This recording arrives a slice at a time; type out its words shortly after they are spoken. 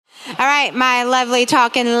All right, my lovely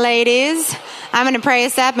talking ladies, I'm going to pray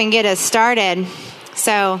us up and get us started.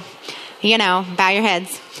 So, bow your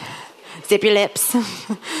heads, zip your lips. All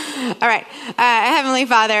right, Heavenly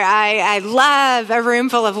Father, I love a room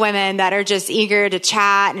full of women that are just eager to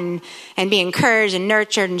chat and be encouraged and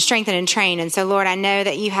nurtured and strengthened and trained. And so, Lord, I know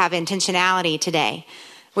that you have intentionality today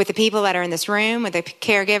with the people that are in this room, with the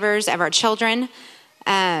caregivers of our children,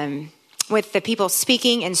 with the people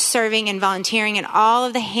speaking and serving and volunteering and all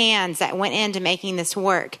of the hands that went into making this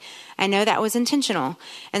work. I know that was intentional.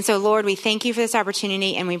 And so, Lord, we thank you for this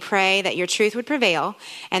opportunity, and we pray that your truth would prevail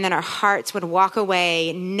and that our hearts would walk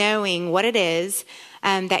away knowing what it is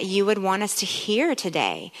that you would want us to hear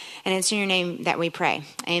today. And it's in your name that we pray.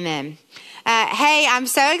 Amen. Hey, I'm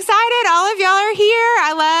so excited. All of y'all are here.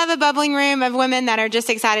 I love a bubbling room of women that are just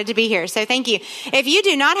excited to be here. So thank you. If you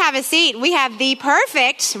do not have a seat, we have the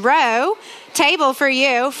perfect row table for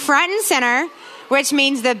you, front and center, which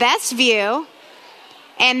means the best view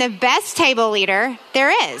and the best table leader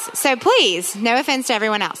there is. So please, no offense to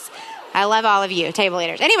everyone else. I love all of you, table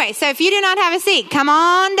leaders. Anyway, so if you do not have a seat, come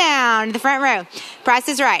on down to the front row. Price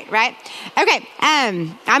is right? Okay,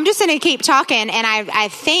 I'm just going to keep talking, and I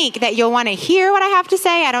think that you'll want to hear what I have to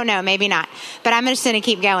say. I don't know, maybe not, but I'm just going to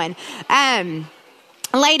keep going.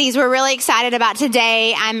 Ladies, we're really excited about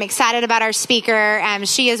today. I'm excited about our speaker.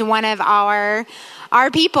 She is one of our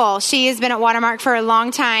people. She has been at Watermark for a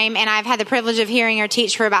long time, and I've had the privilege of hearing her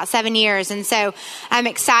teach for about 7 years. And so I'm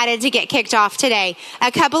excited to get kicked off today.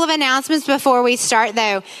 A couple of announcements before we start,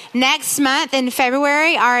 though. Next month in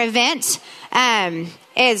February, our event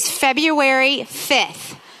is February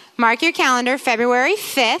 5th. Mark your calendar, February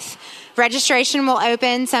 5th. Registration will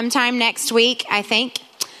open sometime next week, I think.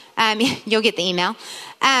 You'll get the email.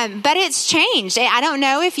 But it's changed. I don't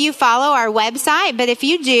know if you follow our website, but if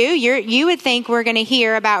you do, you would think we're going to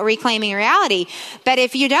hear about reclaiming reality. But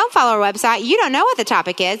if you don't follow our website, you don't know what the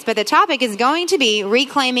topic is, but the topic is going to be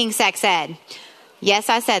reclaiming sex ed. Yes,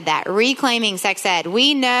 I said that. Reclaiming sex ed.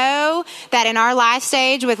 We know that in our life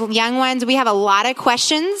stage with young ones, we have a lot of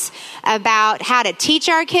questions about how to teach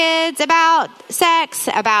our kids about sex,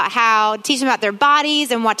 about how to teach them about their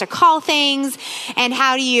bodies and what to call things, and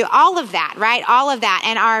how do you, all of that, right? All of that.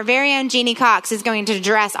 And our very own Jeannie Cox is going to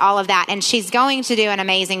address all of that, and she's going to do an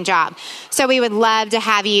amazing job. So we would love to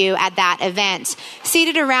have you at that event.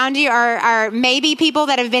 Seated around you are maybe people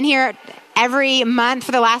that have been here every month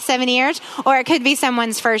for the last 7 years, or it could be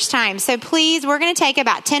someone's first time. So please, we're going to take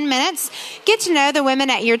about 10 minutes, get to know the women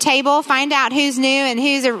at your table, find out who's new and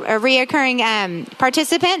who's a reoccurring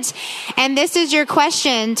participant. And this is your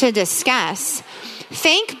question to discuss.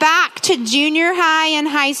 Think back to junior high and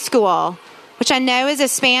high school, which I know is a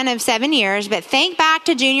span of 7 years, but think back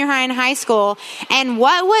to junior high and high school. And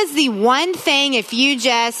what was the one thing, if you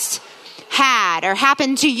just had or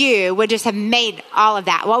happened to you, would just have made all of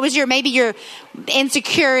that? What was maybe your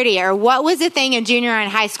insecurity, or what was the thing in junior and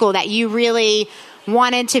high school that you really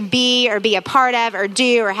wanted to be or be a part of or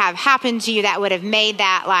do or have happened to you that would have made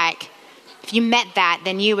that, like, if you met that,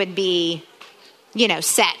 then you would be,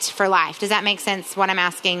 set for life? Does that make sense, what I'm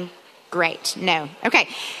asking? Great. No. Okay.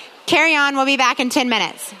 Carry on. We'll be back in 10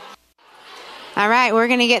 minutes. All right. We're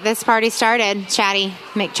going to get this party started. Chatty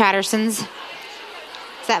McChattersons.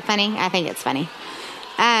 Is that funny? I think it's funny.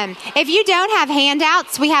 If you don't have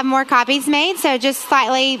handouts, we have more copies made. So just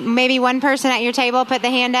slightly, maybe one person at your table, put the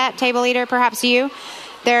hand up. Table leader, perhaps you.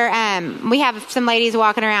 We have some ladies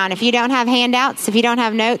walking around. If you don't have handouts, if you don't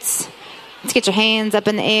have notes, let's get your hands up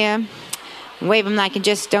in the air. Wave them like you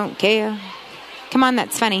just don't care. Come on,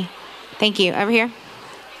 that's funny. Thank you. Over here.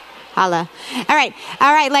 Holla. All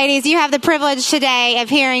right, ladies, you have the privilege today of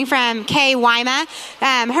hearing from Kay Wyma.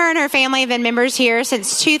 Her and her family have been members here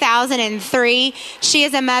since 2003. She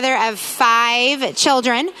is a mother of 5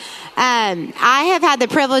 children. I have had the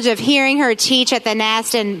privilege of hearing her teach at the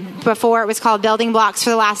Nest, and before it was called Building Blocks, for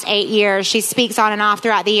the last 8 years. She speaks on and off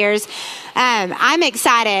throughout the years. I'm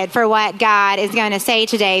excited for what God is going to say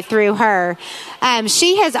today through her.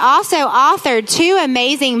 She has also authored 2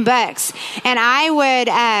 amazing books, and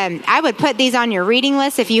I would put these on your reading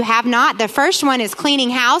list if you have not. The first one is Cleaning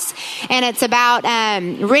House, and it's about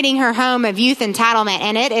ridding her home of youth entitlement,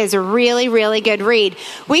 and it is a really, really good read.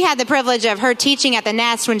 We had the privilege of her teaching at the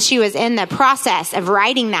Nest when she was in the process of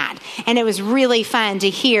writing that, and it was really fun to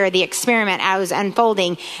hear the experiment I was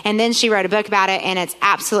unfolding, and then she wrote a book about it, and it's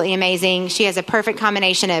absolutely amazing. She has a perfect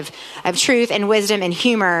combination of truth and wisdom and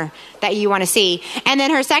humor that you want to see. And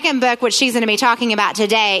then her second book, which she's going to be talking about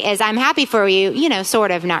today, is I'm Happy for You,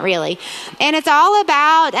 sort of, not really. And it's all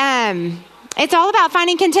about It's all about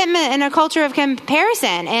finding contentment in a culture of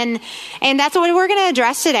comparison. And that's what we're going to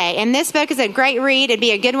address today. And this book is a great read. It'd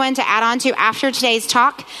be a good one to add on to after today's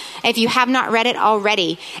talk if you have not read it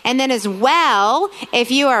already. And then as well,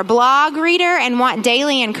 if you are a blog reader and want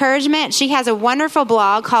daily encouragement, she has a wonderful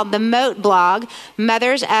blog called the Moat Blog,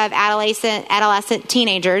 Mothers of Adolescent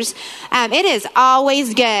Teenagers. It is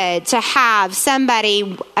always good to have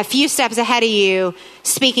somebody a few steps ahead of you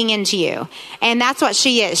speaking into you. And that's what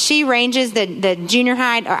she is. She ranges the junior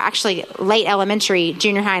high, or actually late elementary,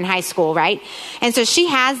 junior high, and high school, right? And so she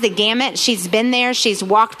has the gamut. She's been there. She's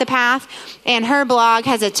walked the path. And her blog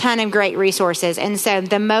has a ton of great resources. And so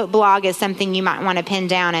the Moat Blog is something you might want to pin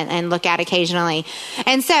down and look at occasionally.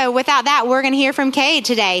 And so without that, we're going to hear from Cade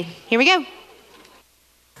today. Here we go.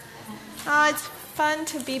 Oh, it's fun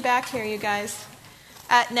to be back here, you guys.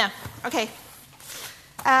 No. Okay.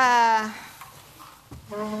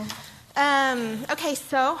 Okay,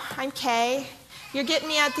 so I'm Kay. You're getting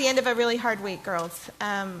me at the end of a really hard week, girls.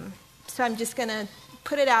 So I'm just going to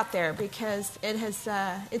put it out there because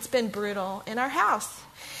it's been brutal in our house.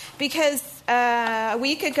 Because a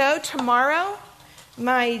week ago tomorrow,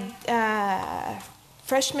 my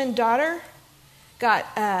freshman daughter got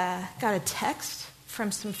a text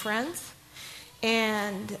from some friends,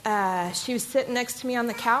 and she was sitting next to me on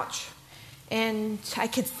the couch. And I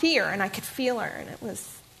could see her and I could feel her, and it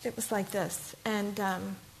was like this. And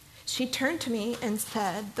she turned to me and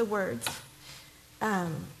said the words,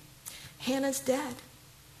 "Hannah's dead."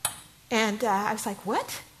 And I was like,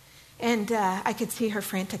 "What?" And I could see her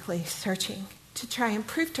frantically searching to try and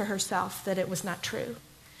prove to herself that it was not true.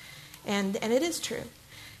 And it is true.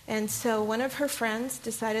 And so one of her friends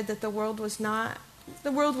decided that the world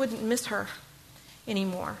wouldn't miss her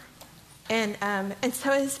anymore. And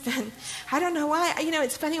so it's been, I don't know why,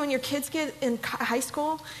 it's funny when your kids get in high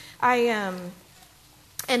school, and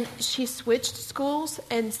she switched schools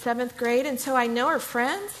in 7th grade, and so I know her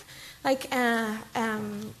friends, and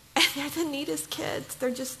they're the neatest kids.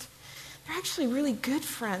 They're actually really good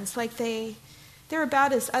friends. Like they're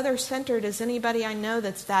about as other-centered as anybody I know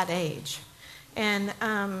that's that age. And,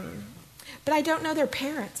 but I don't know their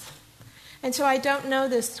parents. And so I don't know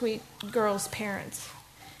this sweet girl's parents.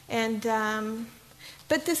 And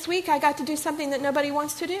but this week I got to do something that nobody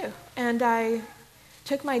wants to do. And I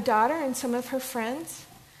took my daughter and some of her friends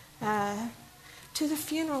to the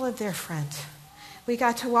funeral of their friend. We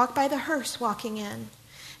got to walk by the hearse walking in.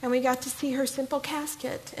 And we got to see her simple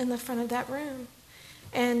casket in the front of that room.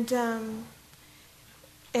 And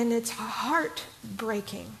it's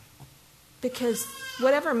heartbreaking because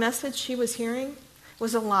whatever message she was hearing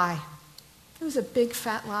was a lie. It was a big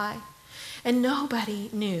fat lie. And nobody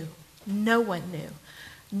knew. No one knew.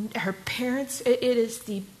 Her parents, it is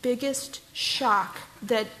the biggest shock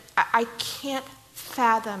that I can't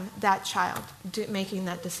fathom that child making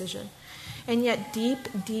that decision. And yet deep,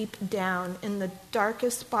 deep down in the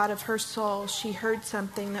darkest spot of her soul, she heard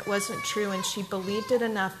something that wasn't true, and she believed it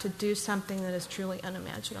enough to do something that is truly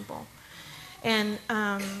unimaginable.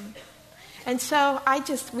 And so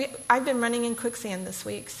I've been running in quicksand this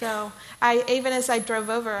week. So even as I drove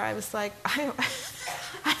over, I was like,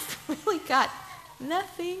 I've really got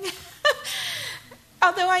nothing.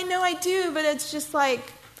 Although I know I do, but it's just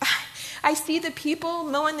like, I see the people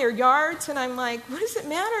mowing their yards, and I'm like, what does it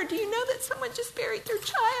matter? Do you know that someone just buried their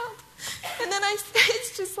child? And then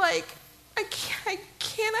it's just like, I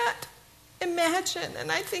cannot imagine.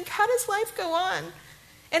 And I think, how does life go on?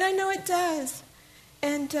 And I know it does.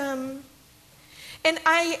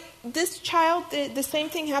 This child, the same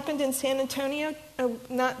thing happened in San Antonio,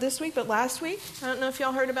 not this week, but last week. I don't know if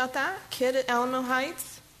y'all heard about that. Kid at Alamo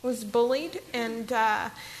Heights was bullied, and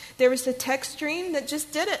there was a text stream that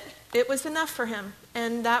just did it. It was enough for him,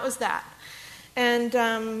 and that was that.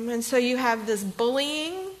 And so you have this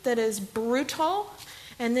bullying that is brutal,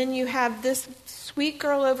 and then you have this sweet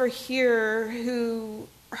girl over here who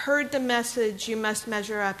heard the message, you must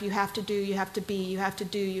measure up, you have to do, you have to be, you have to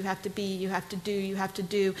do, you have to be, you have to do, you have to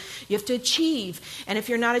do, you have to achieve. And if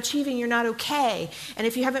you're not achieving, you're not okay. And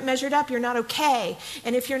if you haven't measured up, you're not okay.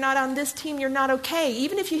 And if you're not on this team, you're not okay.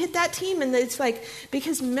 Even if you hit that team, and it's like,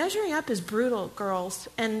 because measuring up is brutal, girls.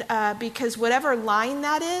 And because whatever line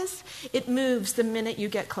that is, it moves the minute you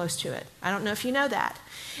get close to it. I don't know if you know that.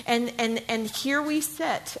 And here we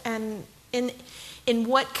sit, and in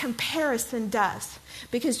what comparison does.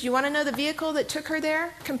 Because you want to know the vehicle that took her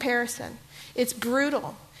there? Comparison. It's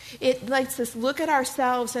brutal. It lets us look at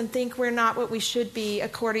ourselves and think we're not what we should be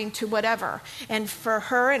according to whatever. And for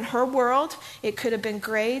her in her world, it could have been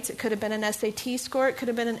grades. It could have been an SAT score. It could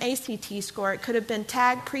have been an ACT score. It could have been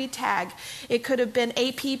tag, pre-tag. It could have been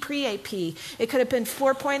AP, pre-AP. It could have been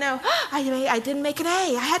 4.0. I didn't make an A.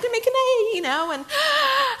 I had to make an A, and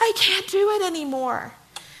I can't do it anymore.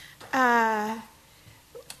 And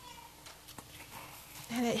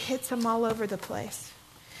it hits them all over the place.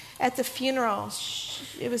 At the funeral,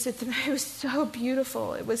 it was so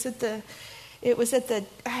beautiful. It's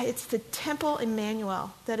the Temple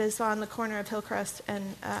Emmanuel that is on the corner of Hillcrest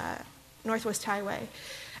and Northwest Highway.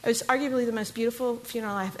 It was arguably the most beautiful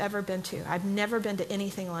funeral I've ever been to. I've never been to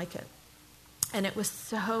anything like it. And it was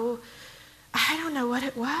so, I don't know what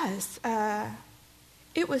it was.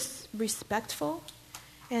 It was respectful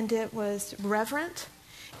and it was reverent,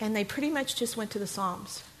 and they pretty much just went to the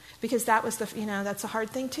Psalms. Because that was that's a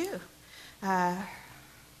hard thing too. It's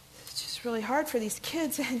just really hard for these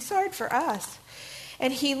kids, and it's hard for us.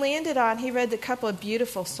 And he read a couple of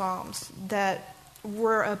beautiful Psalms that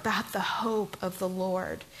were about the hope of the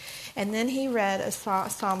Lord. And then he read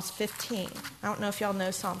Psalms 15. I don't know if y'all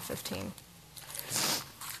know Psalm 15.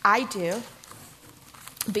 I do,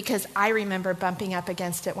 because I remember bumping up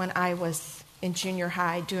against it when I was in junior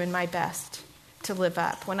high, doing my best to live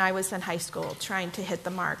up, when I was in high school trying to hit the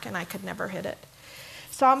mark and I could never hit it.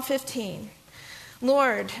 Psalm 15.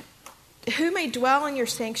 Lord, who may dwell in your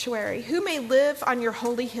sanctuary? Who may live on your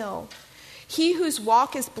holy hill? He whose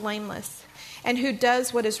walk is blameless and who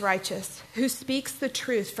does what is righteous, who speaks the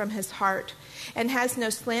truth from his heart and has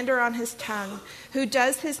no slander on his tongue, who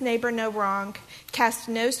does his neighbor no wrong, casts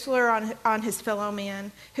no slur on his fellow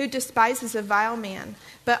man, who despises a vile man,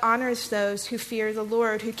 but honors those who fear the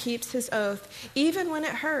Lord, who keeps his oath, even when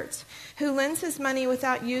it hurts, who lends his money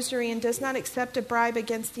without usury and does not accept a bribe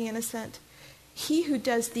against the innocent. He who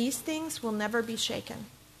does these things will never be shaken.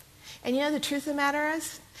 And the truth of the matter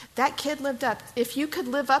is, that kid lived up. If you could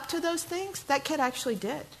live up to those things, that kid actually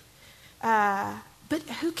did. But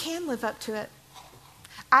who can live up to it?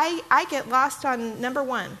 I get lost on number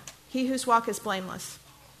one, he whose walk is blameless.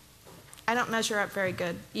 I don't measure up very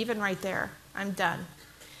good. Even right there, I'm done.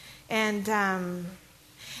 And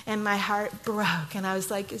my heart broke. And I was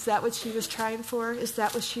like, is that what she was trying for? Is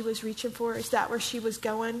that what she was reaching for? Is that where she was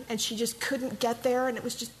going? And she just couldn't get there and it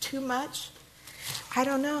was just too much? I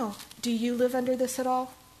don't know. Do you live under this at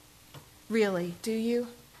all? Really, do you?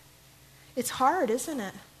 It's hard, isn't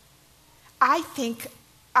it? I think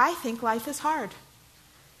life is hard.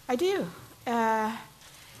 I do. I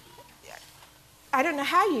don't know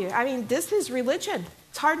how this is religion.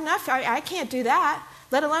 It's hard enough. I can't do that,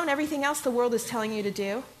 let alone everything else the world is telling you to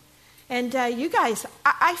do. And you guys,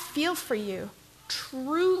 I feel for you,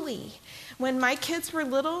 truly. When my kids were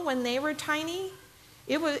little, when they were tiny,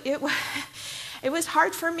 it was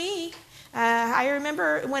hard for me. I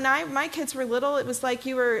remember when my kids were little, it was like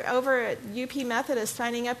you were over at UP Methodist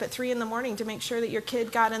signing up at 3 a.m. to make sure that your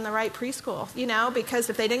kid got in the right preschool, because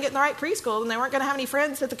if they didn't get in the right preschool, then they weren't going to have any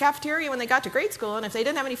friends at the cafeteria when they got to grade school. And if they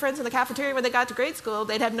didn't have any friends in the cafeteria when they got to grade school,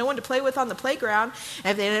 they'd have no one to play with on the playground.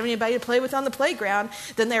 And if they didn't have anybody to play with on the playground,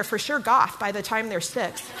 then they're for sure goth by the time they're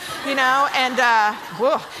 6, And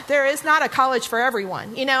there is not a college for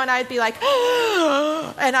everyone, And I'd be like,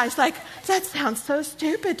 and I was like, that sounds so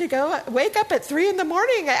stupid to go wake up at 3 a.m.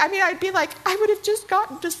 I'd be like, I would have just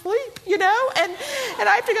gotten to sleep, and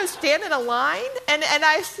I have to go stand in a line, and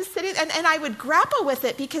I was just sitting, and I would grapple with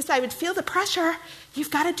it because I would feel the pressure.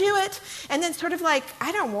 You've got to do it. And then sort of like,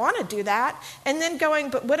 I don't want to do that. And then going,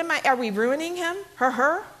 but are we ruining him?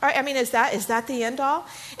 Her? Is that the end all?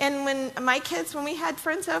 And when we had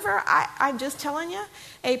friends over, I'm just telling you,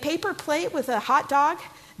 a paper plate with a hot dog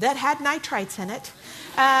that had nitrites in it,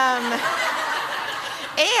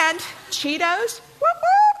 and Cheetos,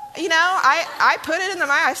 I put it in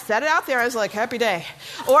I set it out there. I was like, happy day.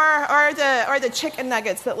 Or the chicken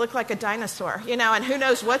nuggets that look like a dinosaur, and who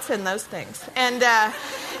knows what's in those things. And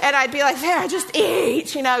I'd be like, there, just eat,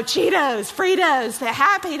 Cheetos, Fritos, a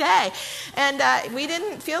happy day. And we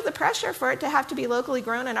didn't feel the pressure for it to have to be locally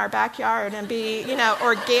grown in our backyard and be,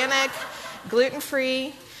 organic,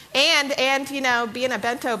 gluten-free, and be in a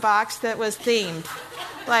bento box that was themed.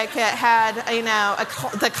 Like it had,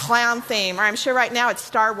 the clown theme. Or I'm sure right now it's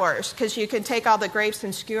Star Wars because you can take all the grapes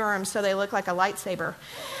and skewer them so they look like a lightsaber.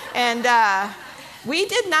 And we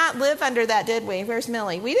did not live under that, did we? Where's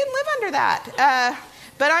Millie? We didn't live under that.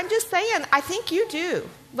 But I'm just saying, I think you do.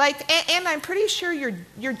 And I'm pretty sure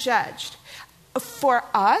you're judged. For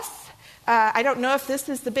us, I don't know if this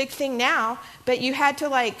is the big thing now, but you had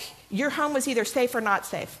to your home was either safe or not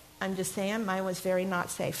safe. I'm just saying, mine was very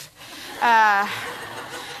not safe.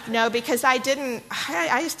 No, because I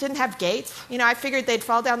just didn't have gates. I figured they'd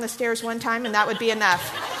fall down the stairs one time and that would be enough.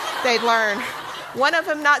 They'd learn. One of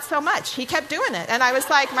them, not so much. He kept doing it. And I was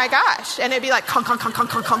like, my gosh. And it'd be like, conk, conk, conk, conk,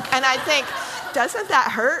 conk, conk. And I'd think, doesn't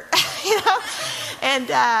that hurt?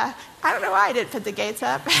 And I don't know why I didn't put the gates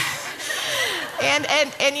up. And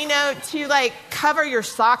to like cover your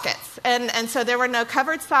sockets. And so there were no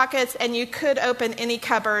covered sockets, and you could open any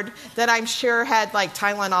cupboard that I'm sure had like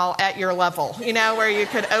Tylenol at your level, where you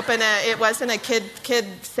could open it wasn't a kid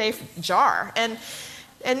safe jar.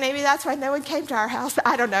 And maybe that's why no one came to our house.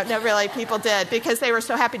 I don't know. No, really, people did, because they were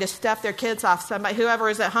so happy to stuff their kids off somebody. Whoever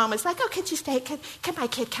was at home was like, oh, could you stay? Can my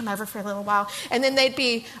kid come over for a little while? And then they'd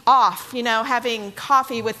be off, having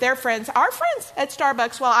coffee with their friends, our friends at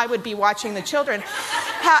Starbucks, while I would be watching the children.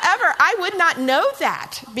 However, I would not know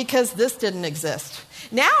that because this didn't exist.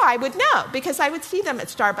 Now I would know, because I would see them at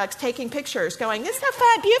Starbucks taking pictures going, it's a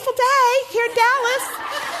fun, beautiful day here in Dallas,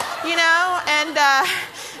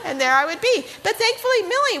 and there I would be. But thankfully,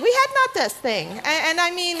 Millie, we had not this thing. And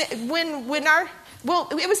I mean,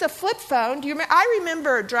 it was a flip phone. I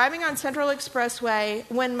remember driving on Central Expressway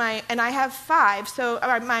and I have 5, so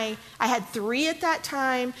I had 3 at that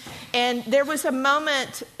time. And there was a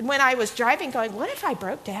moment when I was driving going, what if I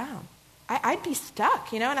broke down? I'd be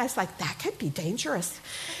stuck, and I was like, that could be dangerous.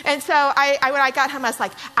 And so when I got home, I was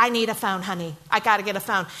like, I need a phone, honey. I got to get a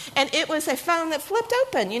phone. And it was a phone that flipped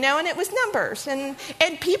open, and it was numbers. And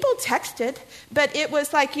people texted, but it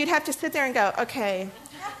was like you'd have to sit there and go, okay,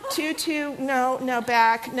 2, no,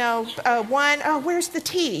 back, no, 1, where's the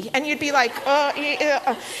T? And you'd be like,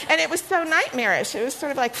 and it was so nightmarish. It was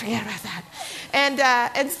sort of like, forget about that.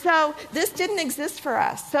 And so this didn't exist for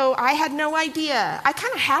us. So I had no idea. I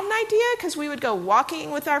kind of had an idea because we would go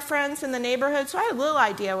walking with our friends in the neighborhood. So I had a little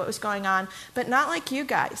idea what was going on, but not like you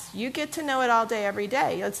guys. You get to know it all day, every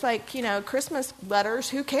day. It's like, Christmas letters,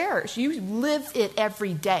 who cares? You live it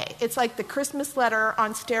every day. It's like the Christmas letter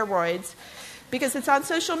on steroids because it's on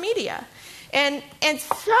social media. And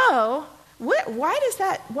so why does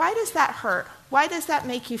that hurt? Why does that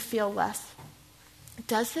make you feel less?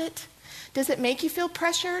 Does it? Does it make you feel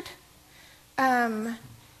pressured? I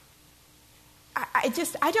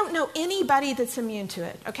don't know anybody that's immune to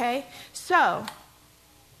it, okay? So,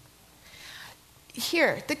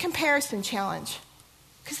 here, the comparison challenge,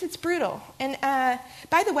 because it's brutal. And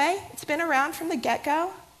by the way, it's been around from the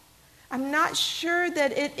get-go. I'm not sure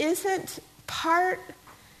that it isn't part...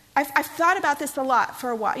 I've thought about this a lot for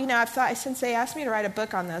a while. I've thought, since they asked me to write a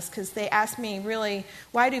book on this, because they asked me really,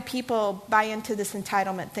 why do people buy into this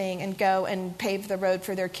entitlement thing and go and pave the road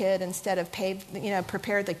for their kid instead of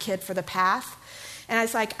prepare the kid for the path? And I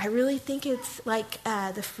was like, I really think it's like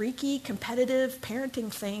the freaky competitive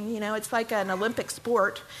parenting thing. It's like an Olympic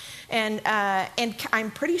sport. And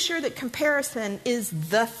I'm pretty sure that comparison is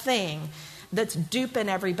the thing that's duping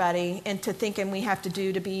everybody into thinking we have to do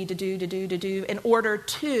in order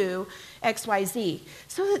to X, Y, Z.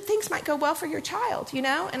 So that things might go well for your child,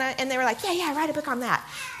 And they were like, yeah, write a book on that.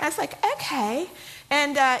 And I was like, okay.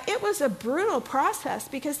 And it was a brutal process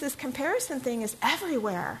because this comparison thing is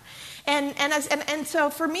everywhere. And so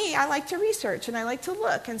for me, I like to research and I like to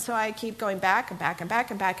look. And so I keep going back and back and back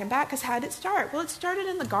and back and back, because how did it start? Well, it started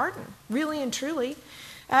in the garden, really and truly.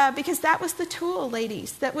 Because that was the tool,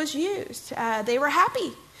 ladies, that was used. They were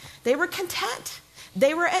happy. They were content.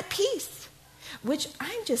 They were at peace. Which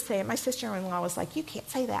I'm just saying, my sister-in-law was like, you can't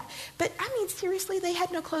say that. But I mean, seriously, they had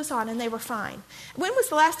no clothes on and they were fine. When was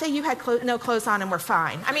the last day you had no clothes on and were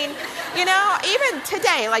fine? I mean, even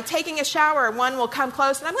today, like taking a shower, one will come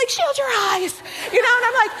close and I'm like, shield your eyes. And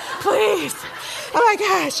I'm like, please. Oh my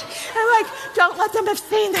gosh. I'm like, don't let them have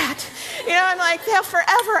seen that. I'm like, they'll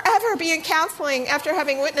forever, ever be in counseling after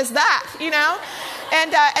having witnessed that,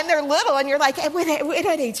 And they're little, and you're like, at what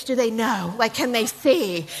age do they know? Like, can they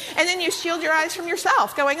see? And then you shield your eyes from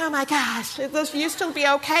yourself, going, oh my gosh, this used to be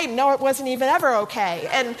okay. No, it wasn't even ever okay.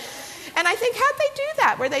 And I think, how'd they do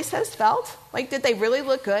that? Were they so svelte? Like, did they really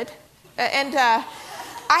look good? And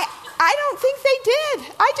I don't think they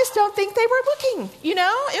did. I just don't think they were looking.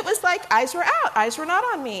 It was like eyes were out, eyes were not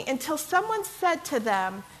on me, until someone said to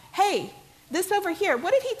them, hey, this over here,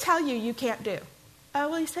 what did he tell you can't do? Oh,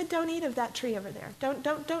 well, he said, don't eat of that tree over there.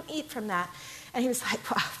 Don't eat from that. And he was like,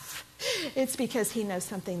 well, it's because he knows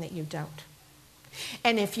something that you don't.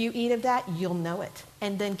 And if you eat of that, you'll know it.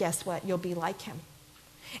 And then guess what? You'll be like him.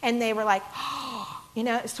 And they were like,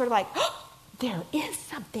 it's sort of like, there is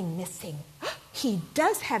something missing. He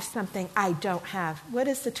does have something I don't have. What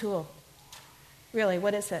is the tool? Really,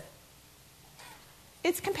 what is it?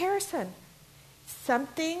 It's comparison.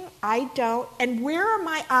 Something I don't, and where are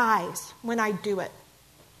my eyes when I do it?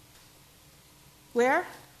 Where?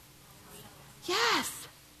 Yes.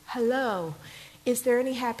 Hello. Is there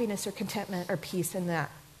any happiness or contentment or peace in that?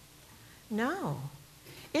 No.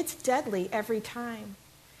 It's deadly every time.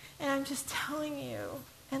 And I'm just telling you.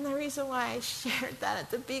 And the reason why I shared that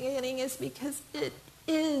at the beginning is because it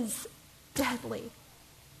is deadly.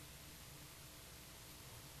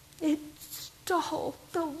 It stole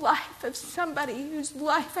the life of somebody whose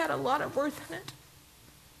life had a lot of worth in it.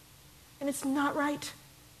 And it's not right.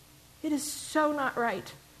 It is so not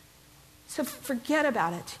right. So forget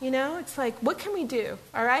about it. It's like, what can we do?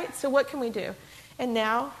 All right? So what can we do? And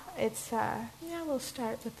now we'll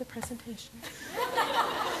start with the presentation.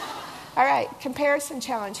 All right, comparison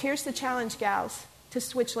challenge. Here's the challenge, gals, to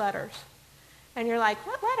switch letters. And you're like,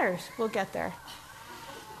 what letters? We'll get there.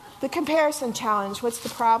 The comparison challenge, what's the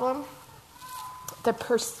problem? The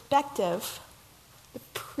perspective, the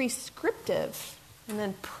prescriptive, and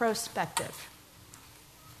then prospective.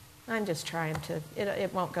 I'm just trying to,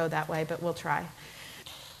 it won't go that way, but we'll try.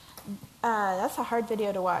 That's a hard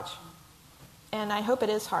video to watch. And I hope it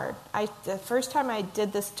is hard. The first time I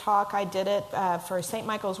did this talk, I did it for St.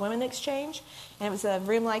 Michael's Women Exchange. And it was a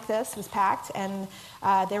room like this. It was packed. And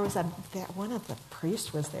there was one of the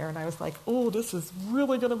priests was there. And I was like, oh, this is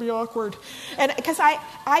really going to be awkward. And because I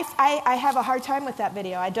have a hard time with that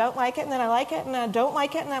video. I don't like it, and then I like it, and I don't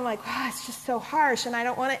like it. And I'm like, oh, it's just so harsh. And I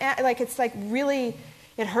don't want to, it's like really,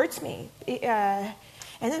 it hurts me. And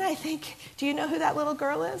then I think, do you know who that little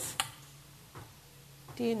girl is?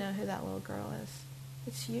 Do you know who that little girl is?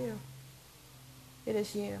 It's you. It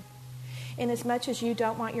is you. And as much as you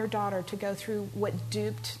don't want your daughter to go through what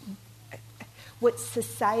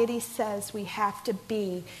society says we have to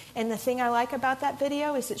be, and the thing I like about that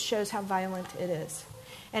video is it shows how violent it is.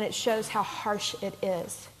 And it shows how harsh it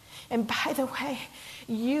is. And by the way,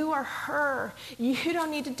 you are her. You don't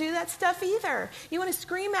need to do that stuff either. You want to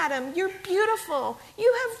scream at him. You're beautiful.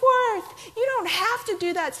 You have worth. You don't have to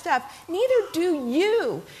do that stuff. Neither do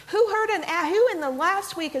you. Who heard an ad? Who in the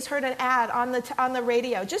last week has heard an ad on the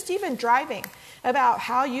radio, just even driving, about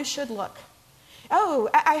how you should look? Oh,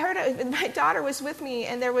 I heard it. My daughter was with me,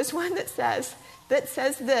 and there was one that says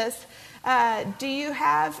this. Do you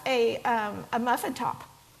have a muffin top?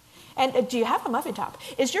 And do you have a muffin top?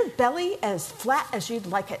 Is your belly as flat as you'd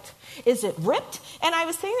like it? Is it ripped? And I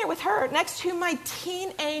was sitting there with her next to my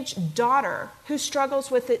teenage daughter who struggles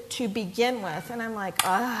with it to begin with. And I'm like,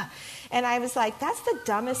 ah. And I was like, that's the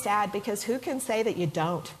dumbest ad, because who can say that you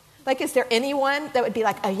don't? Like, is there anyone that would be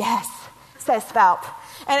like, oh, yes, says Spout?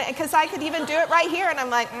 And because I could even do it right here. And I'm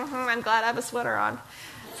like, I'm glad I have a sweater on,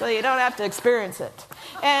 so you don't have to experience it.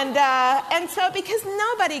 And so because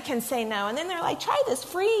nobody can say no. And then they're like, try this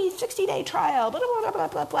free 60-day trial, blah, blah, blah, blah,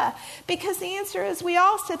 blah, blah. Because the answer is we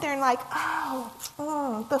all sit there and like,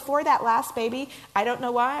 before that last baby, I don't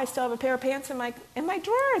know why, I still have a pair of pants in my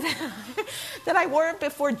drawer that I wore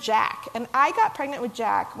before Jack. And I got pregnant with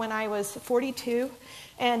Jack when I was 42.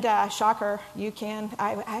 And shocker,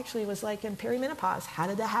 I actually was like in perimenopause. How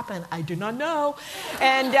did that happen? I do not know.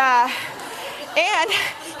 And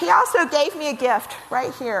he also gave me a gift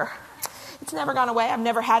right here. It's never gone away. I've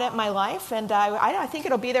never had it in my life. And I think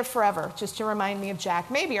it'll be there forever, just to remind me of Jack.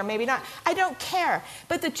 Maybe or maybe not. I don't care.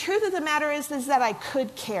 But the truth of the matter is that I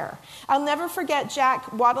could care. I'll never forget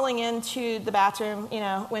Jack waddling into the bathroom,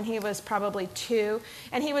 when he was probably 2.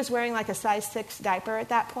 And he was wearing like a size 6 diaper at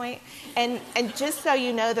that point. And just so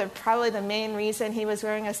you know, probably the main reason he was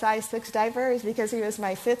wearing a size 6 diaper is because he was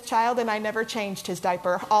my 5th child and I never changed his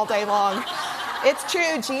diaper all day long. It's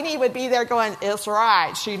true. Jeannie would be there going, it's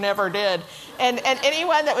right. She never did. And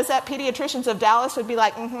anyone that was at Pediatricians of Dallas would be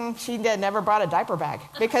like, she never brought a diaper bag,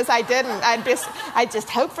 because I didn't. I just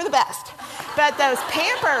hope for the best. But those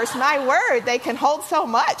Pampers, my word, they can hold so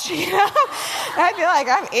much, I feel like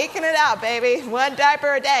I'm eking it out, baby. 1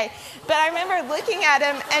 diaper a day. But I remember looking at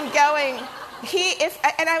him and going,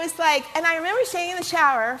 and I remember staying in the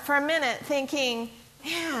shower for a minute thinking,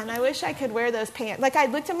 man, I wish I could wear those pants. Like, I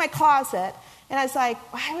looked in my closet and I was like,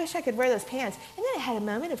 I wish I could wear those pants. And then I had a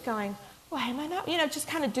moment of going, why am I not, just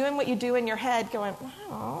kind of doing what you do in your head, going,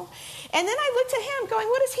 oh. And then I looked at him going,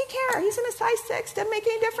 what does he care? He's in a size 6, doesn't make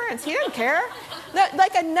any difference. He doesn't care.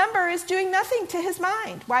 Like, a number is doing nothing to his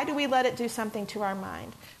mind. Why do we let it do something to our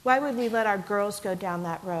mind? Why would we let our girls go down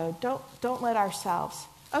that road? Don't let ourselves.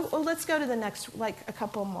 Oh, well, let's go to the next, like a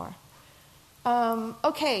couple more.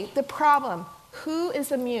 Okay, the problem. Who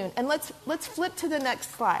is immune? And let's flip to the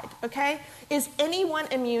next slide, okay? Is anyone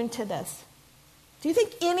immune to this? Do you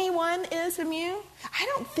think anyone is immune? I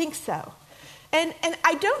don't think so. And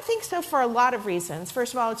I don't think so for a lot of reasons.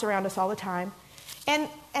 First of all, it's around us all the time. And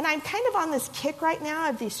I'm kind of on this kick right now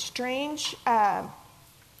of these strange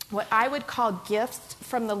what I would call gifts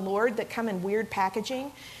from the Lord that come in weird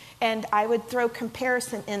packaging, and I would throw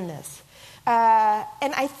comparison in this.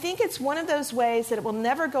 And I think it's one of those ways that it will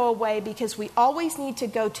never go away because we always need to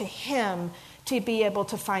go to Him to be able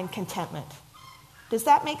to find contentment. Does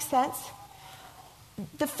that make sense?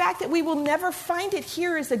 The fact that we will never find it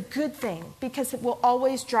here is a good thing because it will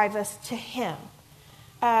always drive us to Him.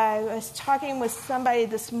 I was talking with somebody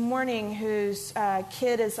this morning whose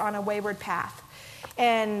kid is on a wayward path.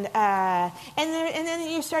 And then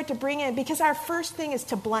you start to bring in, because our first thing is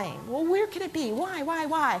to blame. Well, where could it be?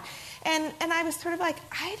 Why? And I was sort of like,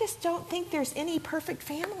 I just don't think there's any perfect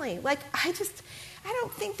family. Like, I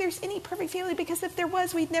don't think there's any perfect family, because if there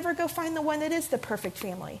was, we'd never go find the one that is the perfect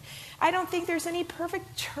family. I don't think there's any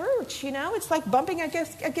perfect church, It's like bumping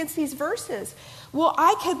against these verses. Well,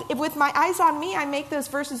 I could, with my eyes on me, I make those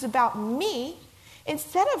verses about me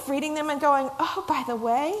instead of reading them and going, oh, by the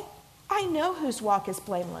way, I know whose walk is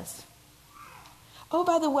blameless. Oh,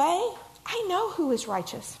 by the way, I know who is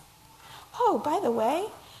righteous. Oh, by the way,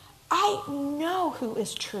 I know who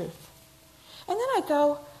is truth. And then I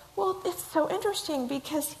go, well, it's so interesting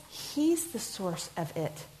because He's the source of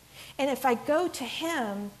it. And if I go to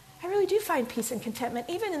Him, I really do find peace and contentment,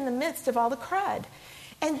 even in the midst of all the crud.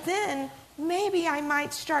 And then maybe I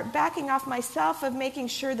might start backing off myself of making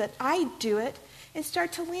sure that I do it and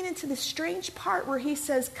start to lean into the strange part where He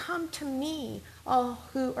says, come to me, all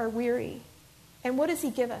who are weary. And what does He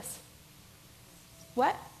give us?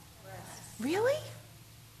 What? Rest. Really?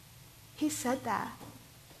 He said that.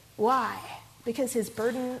 Why? Because His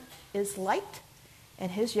burden is light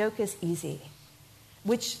and His yoke is easy.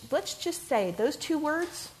 Which, let's just say, those two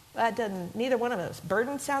words, neither one of those.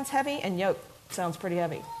 Burden sounds heavy and yoke sounds pretty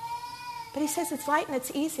heavy. But He says it's light and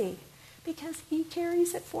it's easy because He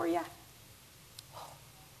carries it for you.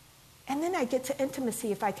 And then I get to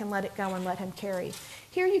intimacy if I can let it go and let Him carry.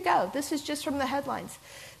 Here you go. This is just from the headlines.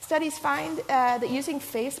 Studies find that using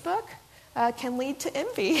Facebook can lead to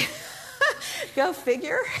envy. Go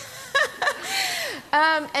figure.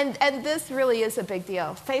 And this really is a big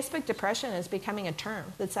deal. Facebook depression is becoming a term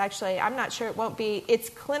that's actually, I'm not sure it won't be, it's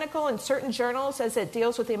clinical in certain journals as it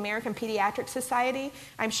deals with the American Pediatric Society.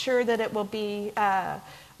 I'm sure that it will be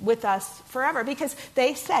with us forever, because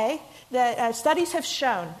they say that studies have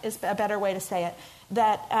shown, is a better way to say it,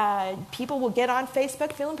 that people will get on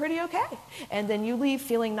Facebook feeling pretty okay, and then you leave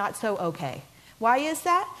feeling not so okay. Why is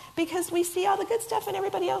that? Because we see all the good stuff in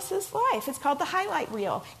everybody else's life. It's called the highlight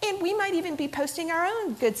reel. And we might even be posting our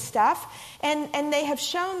own good stuff. And they have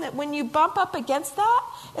shown that when you bump up against that,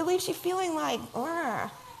 it leaves you feeling like,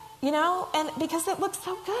 and because it looks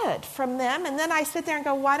so good from them. And then I sit there and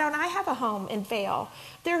go, why don't I have a home in Vail?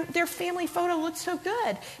 Their family photo looks so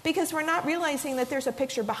good, because we're not realizing that there's a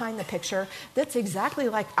picture behind the picture that's exactly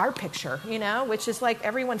like our picture, which is like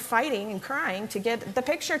everyone fighting and crying to get the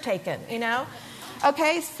picture taken,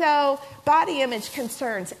 Okay, so body image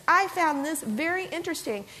concerns. I found this very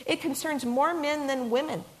interesting. It concerns more men than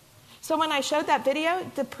women. So when I showed that video,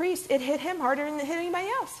 the priest, it hit him harder than it hit anybody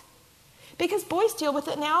else. Because boys deal with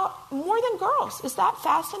it now more than girls. Is that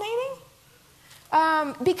fascinating?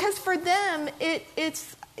 Because for them,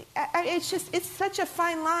 it's such a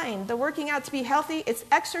fine line. The working out to be healthy, it's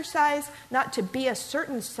exercise, not to be a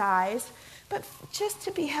certain size, but just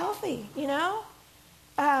to be healthy,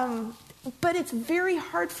 But it's very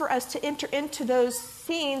hard for us to enter into those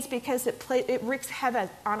scenes because it wreaks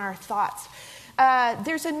havoc on our thoughts.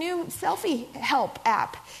 There's a new selfie help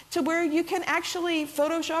app to where you can actually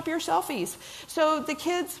Photoshop your selfies. So the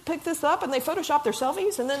kids pick this up and they Photoshop their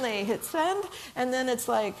selfies, and then they hit send, and then it's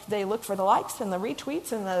like they look for the likes and the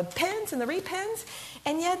retweets and the pins and the repins,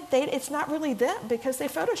 and yet it's not really them because they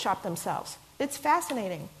Photoshop themselves. It's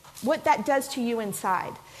fascinating what that does to you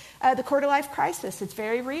inside. The quarter-life crisis, it's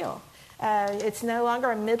very real. It's no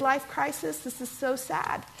longer a midlife crisis. This is so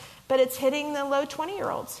sad. But it's hitting the low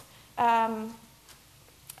 20-year-olds.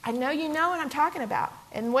 I know you know what I'm talking about.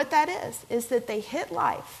 And what that is that they hit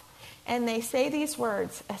life and they say these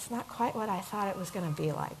words, it's not quite what I thought it was going to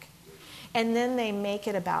be like. And then they make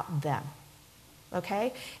it about them.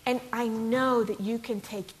 Okay? And I know that you can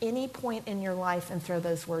take any point in your life and throw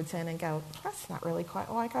those words in and go, that's not really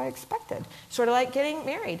quite like I expected. Sort of like getting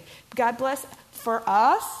married. God bless. For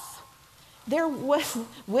us, there was,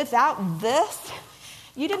 without this,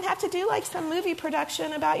 you didn't have to do like some movie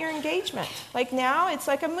production about your engagement. Like now, it's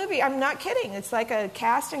like a movie. I'm not kidding. It's like a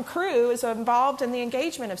cast and crew is involved in the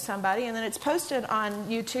engagement of somebody, and then it's posted on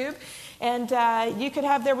YouTube. And you could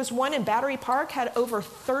have, there was one in Battery Park, had over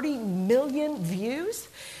 30 million views.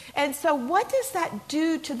 And so what does that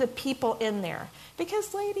do to the people in there?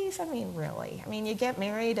 Because ladies, really, you get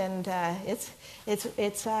married and it's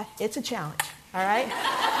a challenge, all right?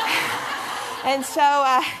 And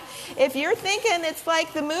so if you're thinking it's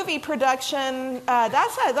like the movie production,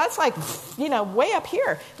 that's like, way up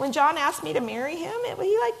here. When John asked me to marry him,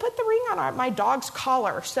 he put the ring on my dog's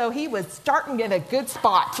collar. So he was starting in a good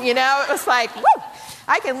spot, It was like, woo,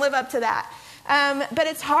 I can live up to that. But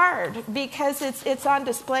it's hard because it's on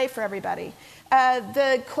display for everybody.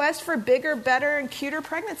 The quest for bigger, better, and cuter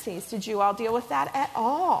pregnancies. Did you all deal with that at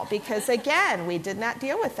all? Because again, we did not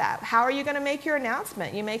deal with that. How are you going to make your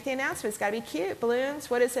announcement? You make the announcement. It's got to be cute. Balloons.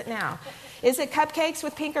 What is it now? Is it cupcakes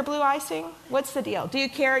with pink or blue icing? What's the deal? Do you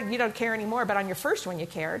care? You don't care anymore, but on your first one you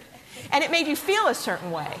cared. And it made you feel a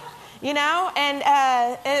certain way.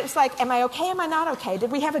 And it was like, am I okay? Am I not okay? Did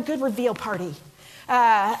we have a good reveal party?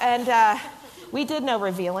 We did no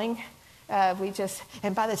revealing.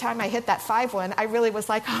 And by the time I hit that 5 one, I really was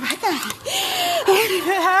like, oh my God, what did it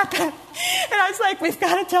happen? And I was like, we've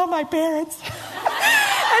got to tell my parents. And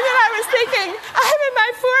then I was thinking, I'm in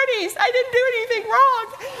my 40s. I didn't do anything wrong.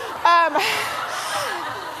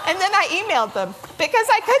 And then I emailed them because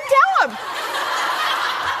I couldn't tell them.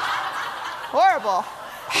 Horrible.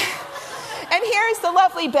 And here's the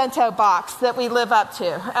lovely bento box that we live up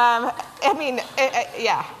to.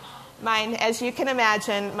 Yeah. Mine, as you can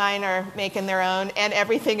imagine, mine are making their own, and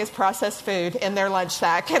everything is processed food in their lunch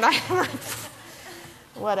sack. And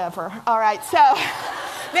whatever. All right, so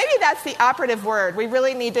maybe that's the operative word. We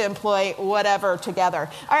really need to employ whatever together.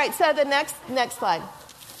 All right, so the next slide.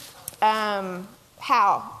 How?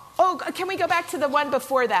 Oh, can we go back to the one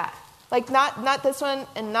before that? Like not this one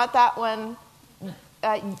and not that one.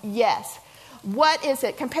 Yes. What is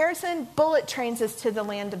it? Comparison bullet trains us to the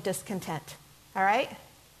land of discontent. All right?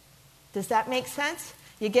 Does that make sense?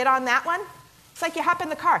 You get on that one, it's like you hop in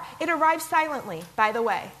the car. It arrives silently, by the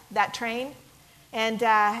way, that train, and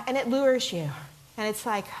it lures you. And it's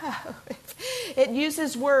like, oh, it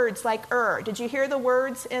uses words like Did you hear the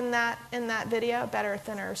words in that video? Better,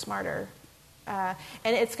 thinner, smarter. And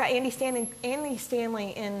it's got Andy Stanley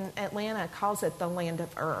in Atlanta calls it the land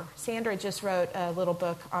of Sandra just wrote a little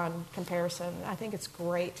book on comparison. I think it's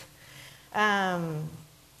great.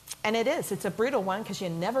 And it's a brutal one because you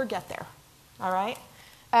never get there, all right?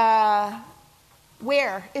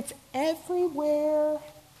 Where? It's everywhere.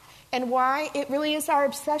 And why? It really is our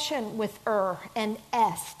obsession with and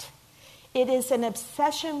est. It is an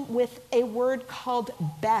obsession with a word called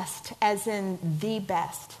best, as in the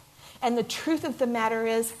best. And the truth of the matter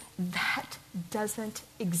is that doesn't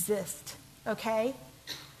exist, okay?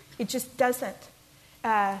 It just doesn't.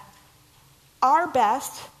 Our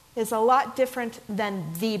best is a lot different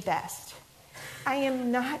than the best. I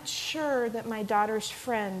am not sure that my daughter's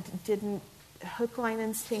friend didn't hook, line,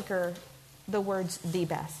 and sinker the words the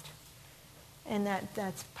best. And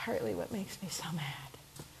that's partly what makes me so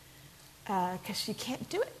mad. Because you can't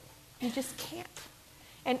do it. You just can't.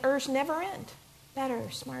 And never end.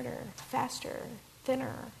 Better, smarter, faster,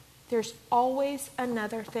 thinner. There's always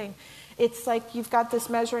another thing. It's like you've got this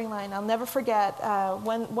measuring line. I'll never forget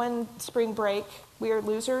one spring break. We are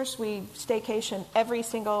losers. We staycation every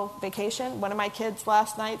single vacation. One of my kids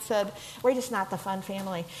last night said, we're just not the fun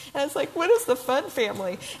family. And I was like, what is the fun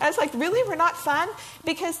family? And I was like, really? We're not fun?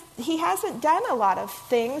 Because he hasn't done a lot of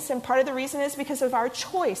things. And part of the reason is because of our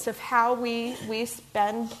choice of how we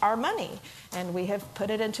spend our money. And we have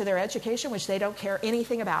put it into their education, which they don't care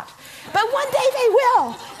anything about. But one day they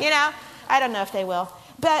will. I don't know if they will.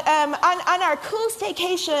 But on our cool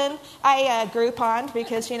staycation, I Grouponed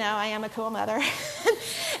because I am a cool mother,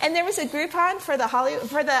 and there was a Groupon for the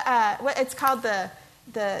what it's called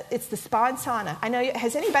it's the Spa Sauna. I know.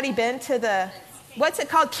 Has anybody been to what's it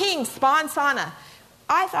called? King Spa Sauna.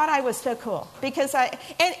 I thought I was so cool because and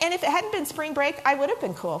if it hadn't been spring break, I would have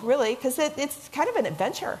been cool, really, because it's kind of an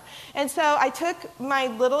adventure. And so I took my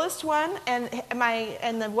littlest one and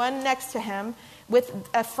the one next to him with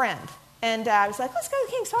a friend. And I was like, let's go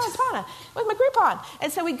to King Spa with my Groupon.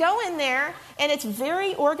 And so we go in there, and it's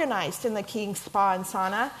very organized in the King Spa and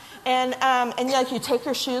Sauna. And you take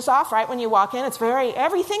your shoes off right when you walk in. It's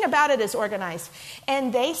everything about it is organized.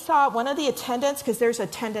 And they saw one of the attendants, because there's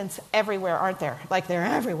attendants everywhere, aren't there? Like they're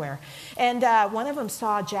everywhere. And one of them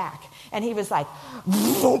saw Jack, and he was like,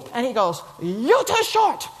 and he goes, "You're too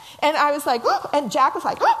short." And I was like, oh, and Jack was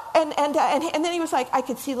like, oh, and then he was like, I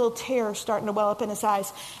could see little tears starting to well up in his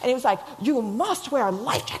eyes. And he was like, you must wear a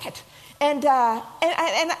life jacket.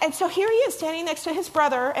 And so here he is standing next to his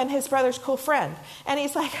brother and his brother's cool friend. And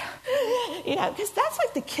he's like, because that's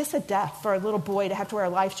like the kiss of death for a little boy to have to wear a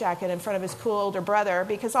life jacket in front of his cool older brother,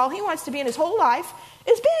 because all he wants to be in his whole life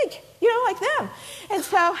is big, like them. And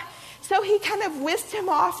so he kind of whisked him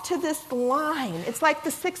off to this line. It's like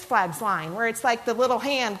the Six Flags line, where it's like the little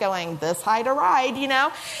hand going this high to ride,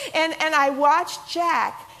 And I watched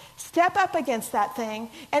Jack step up against that thing,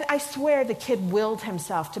 and I swear the kid willed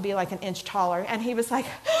himself to be like an inch taller, and he was like,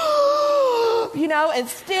 and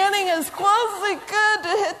standing as close as he could to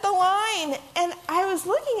hit the line. And I was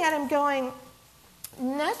looking at him going,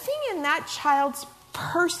 nothing in that child's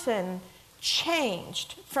person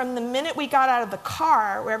changed from the minute we got out of the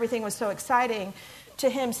car, where everything was so exciting, to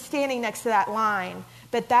him standing next to that line.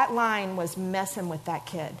 But that line was messing with that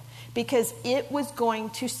kid, because it was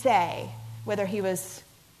going to say whether he was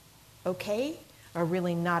okay or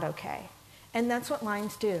really not okay. And that's what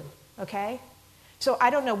lines do, okay? So I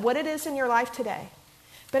don't know what it is in your life today,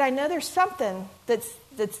 but I know there's something that's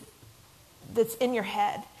in your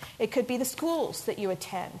head. It could be the schools that you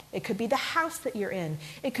attend. It could be the house that you're in.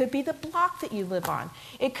 It could be the block that you live on.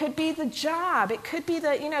 It could be the job. It could be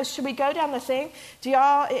the, should we go down the thing?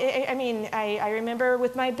 I remember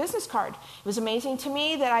with my business card, it was amazing to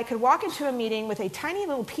me that I could walk into a meeting with a tiny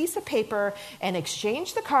little piece of paper and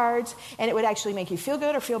exchange the cards, and it would actually make you feel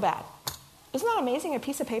good or feel bad. Isn't that amazing? A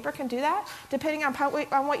piece of paper can do that, depending on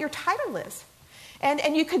what your title is.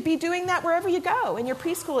 And you could be doing that wherever you go, in your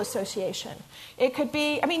preschool association. It could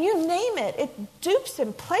be, you name it. It dupes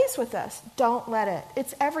and plays with us. Don't let it.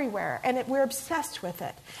 It's everywhere, and we're obsessed with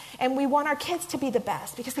it. And we want our kids to be the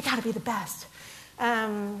best, because they got to be the best.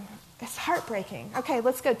 It's heartbreaking. Okay,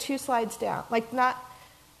 let's go 2 slides down. Okay,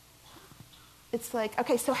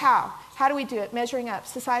 so how? How do we do it? Measuring up,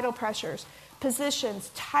 societal pressures,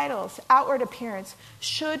 positions, titles, outward appearance,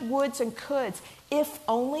 should, woulds, and coulds. If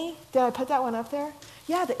only, did I put that one up there?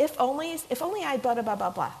 Yeah, the if onlys, if only I blah, blah, blah,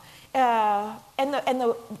 blah. And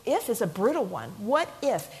the if is a brutal one. What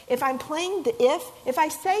if? If I'm playing the if I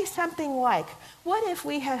say something like, what if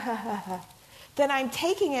we then I'm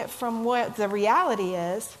taking it from what the reality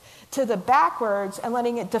is to the backwards and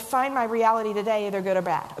letting it define my reality today, either good or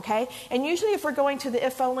bad, okay? And usually if we're going to the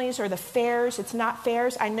if-onlys or the fairs, it's not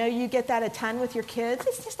fairs. I know you get that a ton with your kids.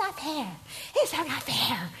 It's just not fair. It's not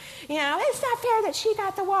fair. It's not fair that she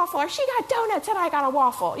got the waffle, or she got donuts and I got a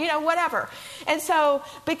waffle, whatever. And so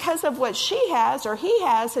because of what she has or he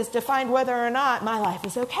has defined whether or not my life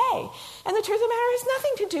is okay. And the truth of the matter has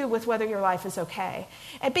nothing to do with whether your life is okay.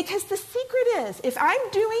 And because the secret is, if I'm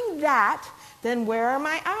doing that, then where are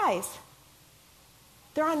my eyes?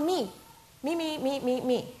 They're on me.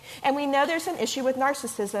 Me. And we know there's an issue with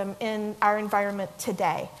narcissism in our environment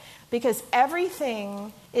today, because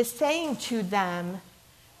everything is saying to them,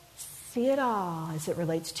 see it all as it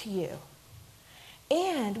relates to you.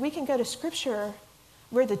 And we can go to Scripture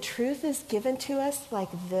where the truth is given to us like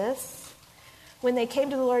this. When they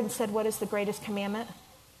came to the Lord and said, what is the greatest commandment?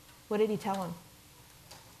 What did he tell them?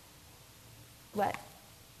 What?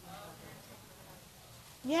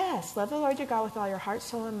 Yes, love the Lord your God with all your heart,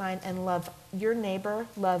 soul, and mind, and love your neighbor,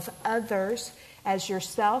 love others as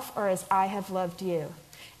yourself or as I have loved you.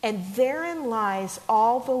 And therein lies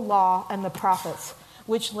all the law and the prophets,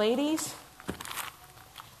 which, ladies,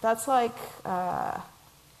 that's like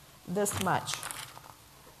this much.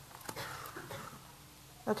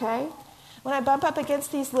 Okay? When I bump up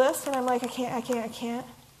against these lists and I'm like, I can't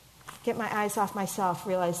get my eyes off myself,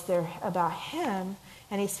 realize they're about him,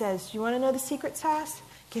 and he says, you want to know the secret sauce?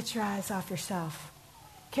 Get your eyes off yourself.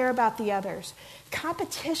 Care about the others.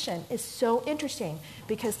 Competition is so interesting,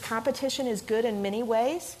 because competition is good in many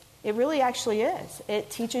ways. It really actually is. It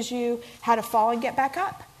teaches you how to fall and get back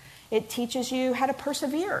up. It teaches you how to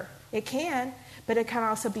persevere. It can, but it can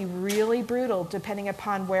also be really brutal depending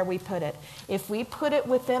upon where we put it. If we put it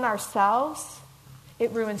within ourselves,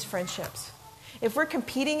 it ruins friendships. If we're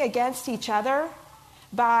competing against each other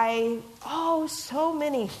by, so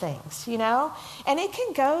many things, and it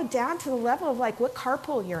can go down to the level of like what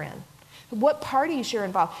carpool you're in, what parties you're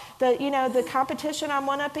involved. The competition on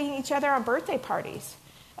one-upping each other on birthday parties.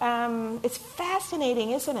 It's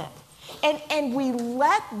fascinating, isn't it? And we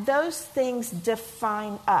let those things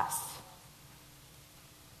define us.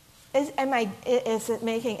 Is it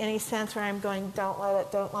making any sense where I'm going, don't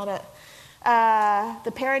let it?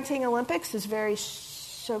 The parenting Olympics is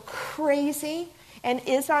so crazy and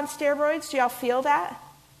is on steroids. Do y'all feel that?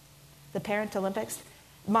 The Parent Olympics,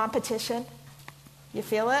 mom petition. You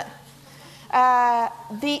feel it?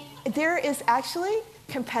 There is actually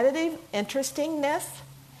competitive interestingness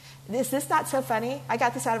is this not so funny? I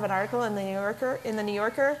got this out of an article in the New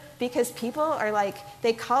Yorker, because people are like,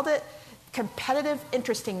 they called it competitive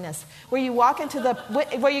interestingness, where you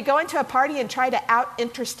go into a party and try to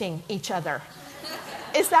out-interesting each other.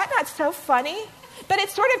 Is that not so funny? But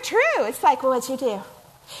it's sort of true. It's like, well, what'd you do?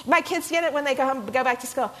 My kids get it when they go back to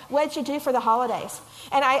school. What'd you do for the holidays?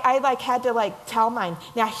 And I had to tell mine,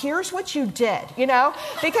 now here's what you did,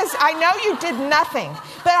 because I know you did nothing,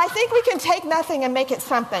 but I think we can take nothing and make it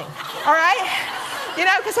something. All right?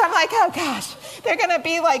 Because I'm like, oh gosh, they're going to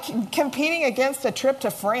be competing against a trip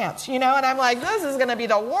to France, and I'm like, this is going to be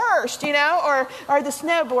the worst, or the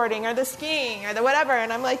snowboarding or the skiing or the whatever.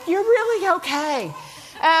 And I'm like, you're really okay.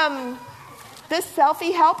 This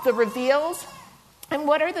selfie help, the reveals. And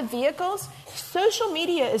what are the vehicles? Social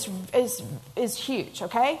media is huge,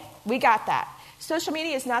 okay? We got that. Social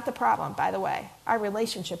media is not the problem, by the way. Our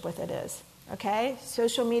relationship with it is, okay?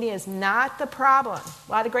 Social media is not the problem.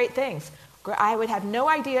 A lot of great things. I would have no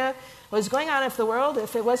idea what was going on in the world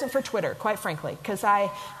if it wasn't for Twitter, quite frankly, because I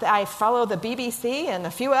follow the BBC and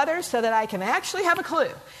a few others so that I can actually have a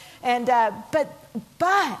clue. And but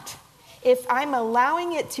if I'm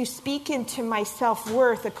allowing it to speak into my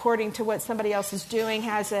self-worth according to what somebody else is doing,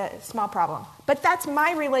 has a small problem. But that's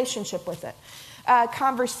my relationship with it.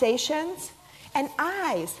 Conversations and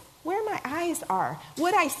eyes, where my eyes are,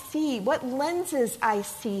 what I see, what lenses I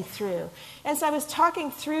see through. As I was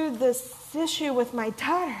talking through this issue with my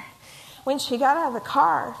daughter, when she got out of the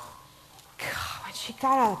car,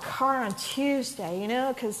 on Tuesday,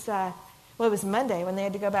 because... it was Monday when they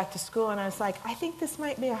had to go back to school, and I was like, I think this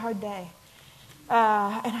might be a hard day.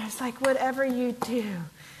 And I was like, whatever you do,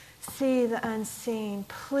 see the unseen.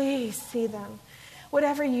 Please see them.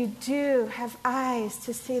 Whatever you do, have eyes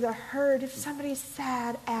to see the hurt. If somebody's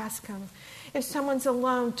sad, ask them. If someone's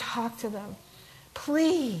alone, talk to them.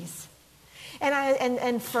 Please.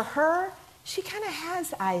 And for her, she kind of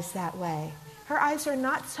has eyes that way. Her eyes are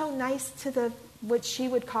not so nice to what she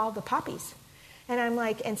would call the poppies. And I'm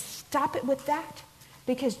like, and stop it with that.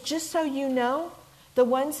 Because just so you know, the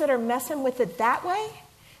ones that are messing with it that way,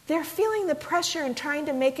 they're feeling the pressure and trying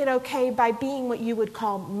to make it okay by being what you would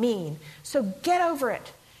call mean. So get over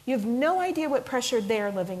it. You have no idea what pressure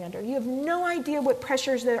they're living under. You have no idea what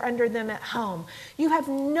pressures they're under them at home. You have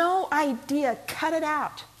no idea. Cut it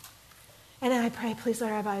out. And then I pray, please let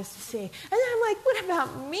her have eyes to see. And then I'm like, what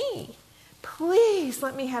about me? Please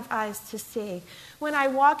let me have eyes to see. When I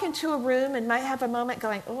walk into a room and might have a moment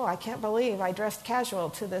going, oh, I can't believe I dressed casual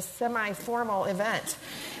to this semi-formal event,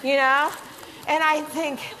 And I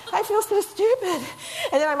think, I feel so stupid.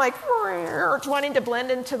 And then I'm like, wanting to blend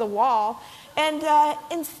into the wall. And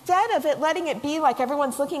instead of letting it be like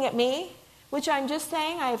everyone's looking at me, which I'm just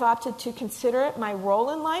saying I have opted to consider it my role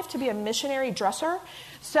in life to be a missionary dresser.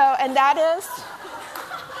 And that is...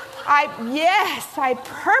 I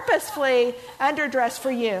purposefully underdress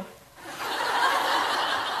for you.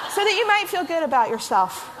 So that you might feel good about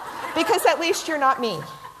yourself. Because at least you're not me,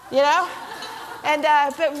 And,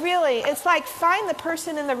 but really, it's like find the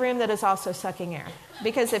person in the room that is also sucking air.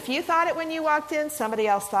 Because if you thought it when you walked in, somebody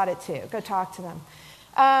else thought it too. Go talk to them.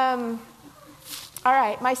 All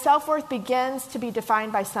right, my self-worth begins to be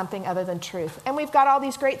defined by something other than truth. And we've got all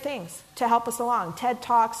these great things to help us along. TED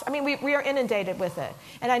Talks. I mean, we are inundated with it.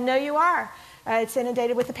 And I know you are. It's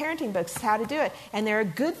inundated with the parenting books, how to do it. And there are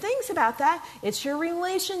good things about that. It's your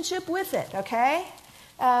relationship with it, okay?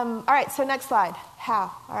 All right, so next slide.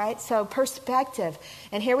 How? All right, so perspective.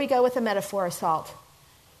 And here we go with a metaphor assault.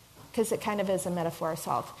 Because it kind of is a metaphor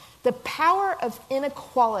assault. The power of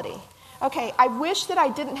inequality. Okay, I wish that I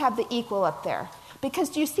didn't have the equal up there. Because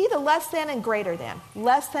do you see the less than and greater than?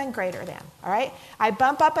 Less than, greater than. All right? I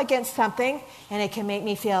bump up against something, and it can make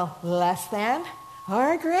me feel less than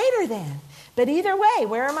or greater than. But either way,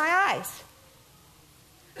 where are my eyes?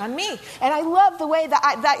 On me. And I love the way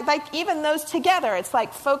that like even those together, it's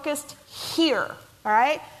like focused here. All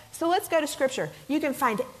right? So let's go to Scripture. You can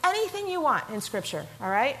find anything you want in Scripture. All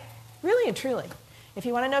right? Really and truly. If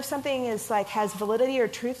you want to know if something is has validity or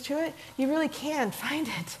truth to it, you really can find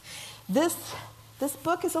it. This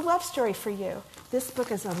book is a love story for you. This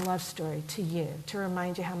book is a love story to you, to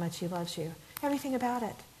remind you how much he loves you. Everything about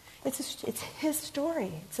it. It's his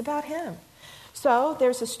story. It's about him. So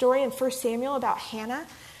there's a story in 1 Samuel about Hannah,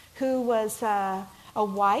 who was a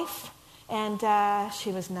wife, and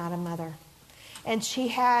she was not a mother. And she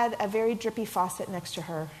had a very drippy faucet next to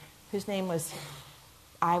her, whose name was,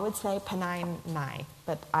 I would say, Peninnah,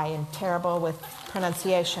 but I am terrible with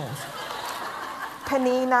pronunciations.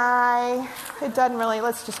 Peninnah, it doesn't really,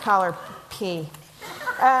 let's just call her P.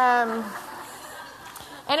 And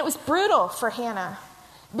it was brutal for Hannah.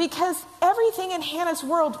 Because everything in Hannah's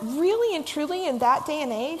world, really and truly in that day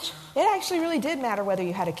and age, it actually really did matter whether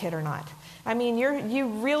you had a kid or not. I mean, you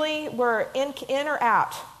really were in or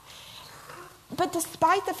out. But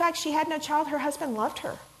despite the fact she had no child, her husband loved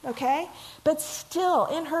her, okay? But still,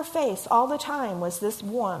 in her face all the time was this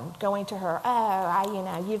one going to her,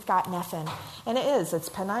 you've got nothing. And it's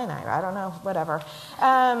Peninnah, I don't know, whatever.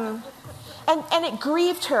 And it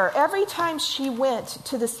grieved her every time she went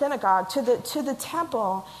to the synagogue, to the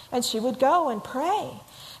temple, and she would go and pray.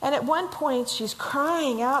 And at one point, she's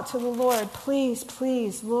crying out to the Lord, please,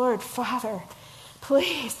 please, Lord, Father,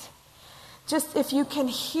 please, just if you can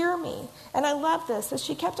hear me. And I love this. As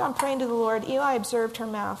she kept on praying to the Lord, Eli observed her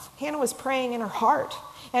mouth. Hannah was praying in her heart,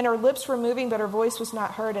 and her lips were moving, but her voice was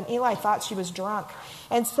not heard. And Eli thought she was drunk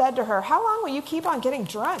and said to her, how long will you keep on getting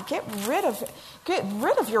drunk? Get rid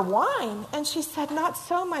of your wine. And she said, not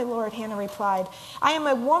so, my Lord, Hannah replied. I am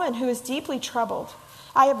a woman who is deeply troubled.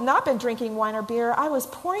 I have not been drinking wine or beer. I was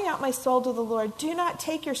pouring out my soul to the Lord. Do not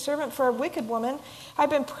take your servant for a wicked woman. I've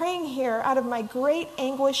been praying here out of my great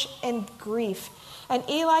anguish and grief. And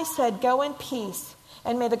Eli said, go in peace,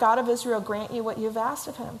 and may the God of Israel grant you what you've asked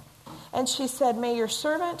of him. And she said, may your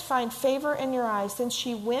servant find favor in your eyes. Then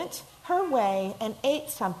she went her way and ate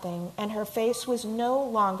something, and her face was no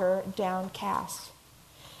longer downcast.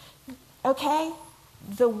 Okay?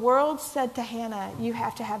 The world said to Hannah, you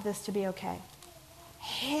have to have this to be okay.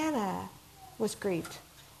 Hannah was grieved,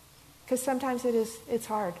 because sometimes it's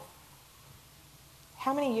hard.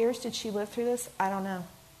 How many years did she live through this? I don't know.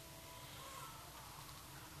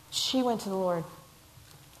 She went to the Lord.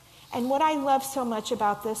 And what I love so much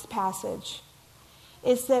about this passage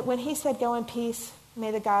is that when he said, go in peace, may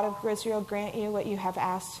the God of Israel grant you what you have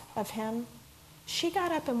asked of him, she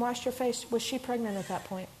got up and washed her face. Was she pregnant at that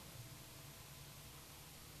point?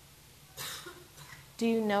 Do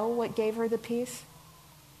you know what gave her the peace?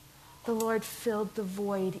 The Lord filled the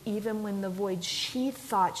void, even when the void she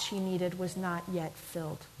thought she needed was not yet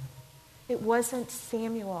filled. It wasn't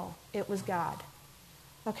Samuel, it was God.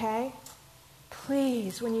 Okay?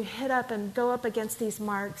 Please, when you hit up and go up against these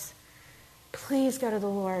marks, please go to the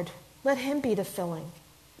Lord. Let him be the filling,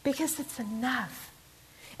 because it's enough.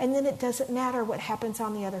 And then it doesn't matter what happens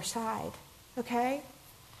on the other side. Okay?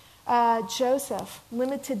 Joseph,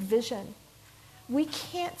 limited vision. We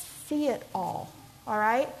can't see it all. All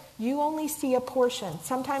right? You only see a portion.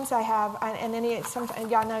 Sometimes I have,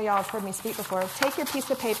 y'all know y'all have heard me speak before. Take your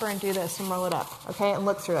piece of paper and do this and roll it up, okay? And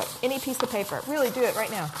look through it. Any piece of paper. Really do it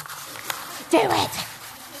right now. Do it!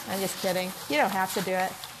 I'm just kidding. You don't have to do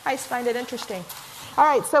it. I just find it interesting. All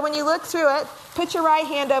right, so when you look through it, put your right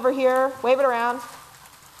hand over here, wave it around.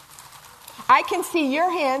 I can see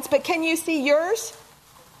your hands, but can you see yours?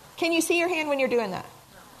 Can you see your hand when you're doing that?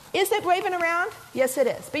 Is it waving around? Yes, it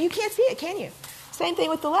is. But you can't see it, can you? Same thing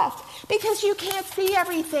with the left. Because you can't see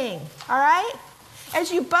everything, all right?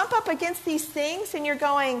 As you bump up against these things and you're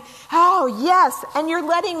going, oh, yes, and you're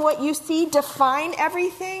letting what you see define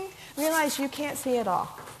everything, realize you can't see it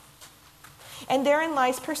all. And therein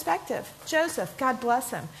lies perspective. Joseph, God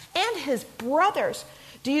bless him, and his brothers.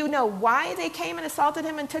 Do you know why they came and assaulted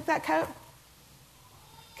him and took that coat?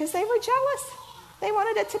 Because they were jealous. They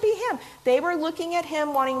wanted it to be him. They were looking at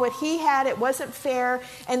him, wanting what he had. It wasn't fair.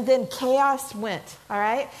 And then chaos went, all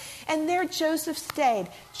right? And there Joseph stayed.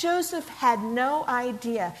 Joseph had no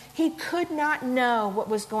idea. He could not know what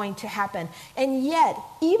was going to happen. And yet,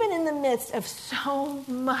 even in the midst of so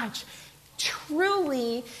much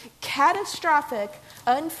truly catastrophic,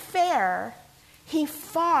 unfair, he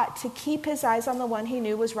fought to keep his eyes on the one he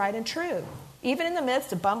knew was right and true. Even in the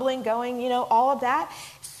midst of bumbling, going, all of that.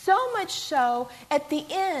 So much so, at the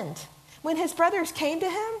end, when his brothers came to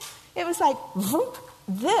him, it was like, whoop,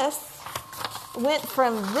 this went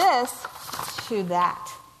from this to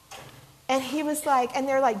that. And he was like, and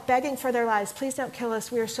they're like begging for their lives. Please don't kill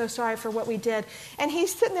us. We are so sorry for what we did. And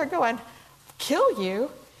he's sitting there going, kill you?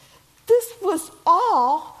 This was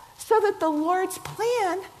all so that the Lord's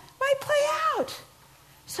plan might play out.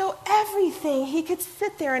 So everything, he could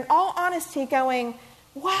sit there in all honesty going,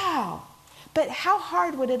 wow. But how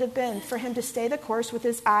hard would it have been for him to stay the course with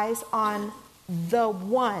his eyes on the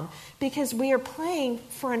one? Because we are playing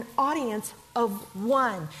for an audience of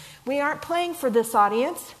one. We aren't playing for this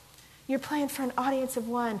audience. You're playing for an audience of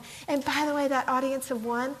one. And by the way, that audience of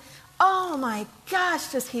one, oh my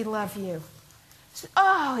gosh, does he love you?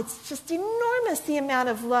 Oh, it's just enormous, the amount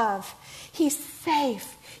of love. He's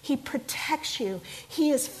safe. He protects you. He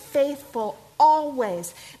is faithful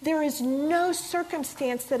always. There is no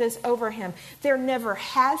circumstance that is over him. There never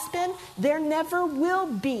has been. There never will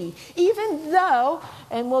be. Even though,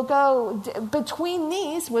 and we'll go between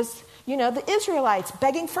these, was the Israelites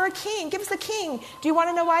begging for a king. Give us a king. Do you want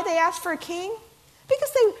to know why they asked for a king?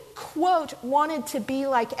 Because they, quote, wanted to be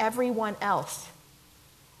like everyone else.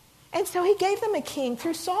 And so he gave them a king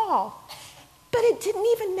through Saul. But it didn't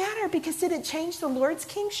even matter, because did it change the Lord's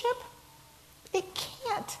kingship? It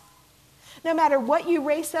can't. No matter what you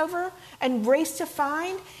race over and race to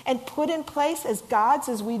find and put in place as gods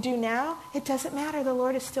as we do now, it doesn't matter. The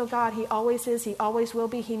Lord is still God. He always is. He always will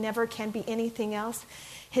be. He never can be anything else.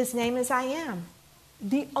 His name is I Am.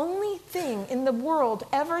 The only thing in the world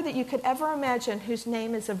ever that you could ever imagine whose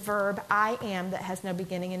name is a verb, I am, that has no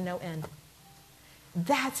beginning and no end.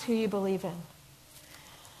 That's who you believe in.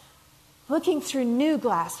 Looking through new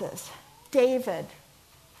glasses, David,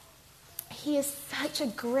 he is such a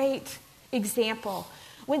great example.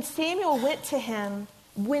 When Samuel went to him,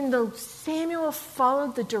 Samuel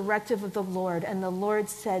followed the directive of the Lord, and the Lord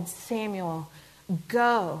said, Samuel,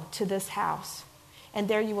 go to this house, and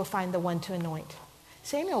there you will find the one to anoint.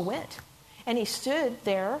 Samuel went, and he stood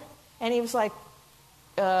there, and he was like,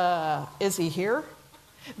 is he here?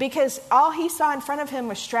 Because all he saw in front of him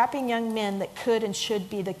were strapping young men that could and should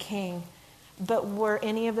be the king. But were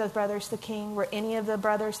any of the brothers the king? Were any of the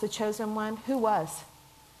brothers the chosen one? Who was?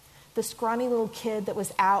 The scrawny little kid that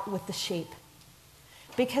was out with the sheep.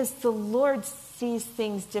 Because the Lord sees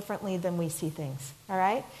things differently than we see things, all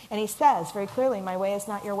right? And he says very clearly, my way is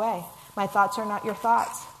not your way. My thoughts are not your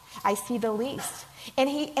thoughts. I see the least. And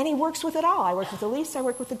he works with it all. I work with the least, I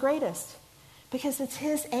work with the greatest. Because it's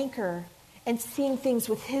his anchor and seeing things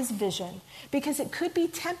with his vision. Because it could be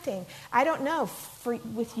tempting. I don't know,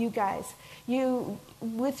 with you guys.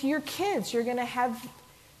 With your kids, you're going to have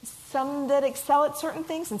some that excel at certain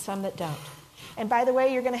things and some that don't. And by the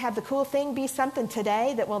way, you're going to have the cool thing be something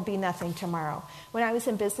today that will be nothing tomorrow. When I was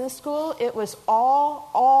in business school, it was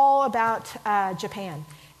all about Japan.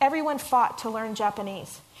 Everyone fought to learn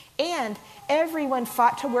Japanese. And everyone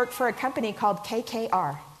fought to work for a company called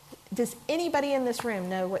KKR. Does anybody in this room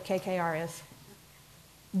know what KKR is?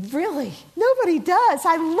 Really? Nobody does.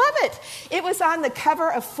 I love it. It was on the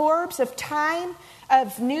cover of Forbes, of Time,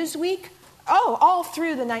 of Newsweek, all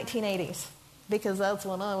through the 1980s, because that's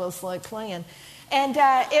when I was like playing. And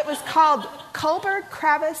it was called Kohlberg,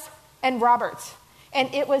 Kravis, and Roberts.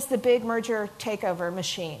 And it was the big merger takeover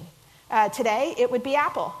machine. Today, it would be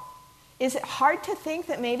Apple. Is it hard to think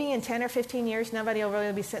that maybe in 10 or 15 years, nobody will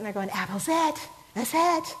really be sitting there going, Apple's it, that's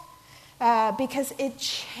it? Because it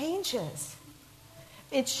changes.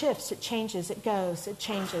 It shifts, it changes, it goes, it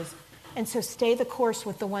changes. And so stay the course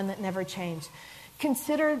with the one that never changed.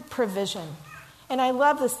 Consider provision. And I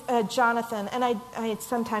love this, Jonathan, and I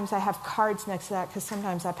sometimes I have cards next to that because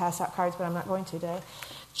sometimes I pass out cards, but I'm not going to today.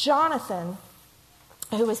 Jonathan,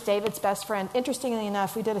 who was David's best friend. Interestingly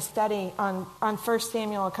enough, we did a study on 1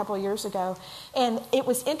 Samuel a couple of years ago. And it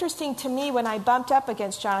was interesting to me when I bumped up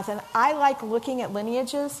against Jonathan. I like looking at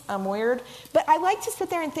lineages. I'm weird. But I like to sit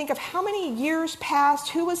there and think of how many years passed,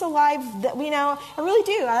 who was alive that we know. I really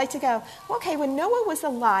do. I like to go, okay, when Noah was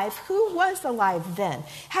alive, who was alive then?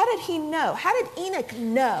 How did he know? How did Enoch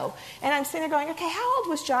know? And I'm sitting there going, okay, how old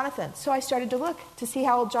was Jonathan? So I started to look to see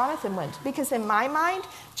how old Jonathan went. Because in my mind,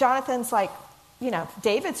 Jonathan's like,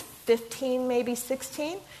 David's 15, maybe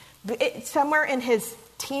 16, somewhere in his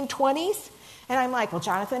teen 20s. And I'm like, well,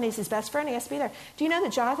 Jonathan is his best friend. He has to be there. Do you know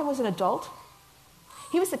that Jonathan was an adult?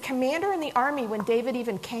 He was the commander in the army when David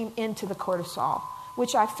even came into the court of Saul,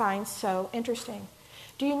 which I find so interesting.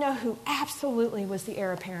 Do you know who absolutely was the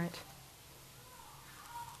heir apparent?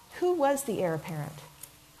 Who was the heir apparent?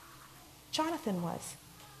 Jonathan was.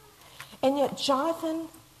 And yet Jonathan,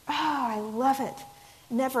 I love it.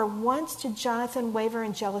 Never once did Jonathan waver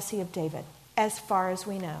in jealousy of David, as far as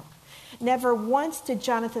we know. Never once did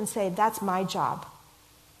Jonathan say, that's my job.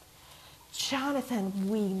 Jonathan,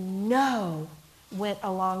 we know, went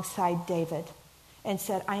alongside David and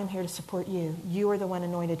said, I am here to support you. You are the one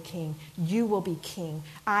anointed king. You will be king.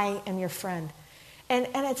 I am your friend. And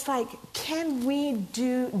it's like, can we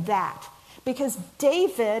do that? Because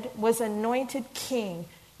David was anointed king.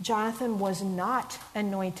 Jonathan was not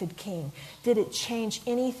anointed king. Did it change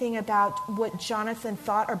anything about what Jonathan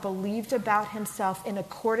thought or believed about himself in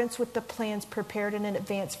accordance with the plans prepared in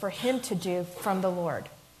advance for him to do from the Lord?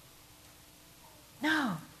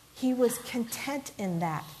 No. He was content in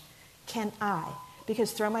that. Can I?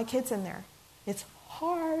 Because throw my kids in there. It's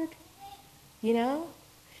hard,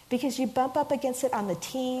 because you bump up against it on the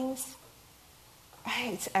teens.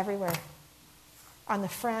 It's everywhere. On the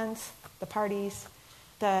friends, the parties.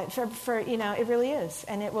 It really is.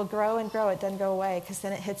 And it will grow and grow. It doesn't go away because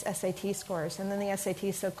then it hits SAT scores. And then the SAT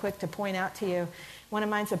is so quick to point out to you. One of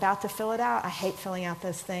mine's about to fill it out. I hate filling out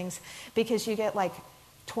those things because you get like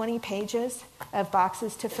 20 pages of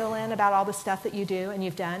boxes to fill in about all the stuff that you do and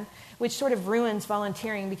you've done, which sort of ruins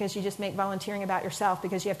volunteering because you just make volunteering about yourself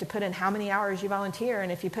because you have to put in how many hours you volunteer.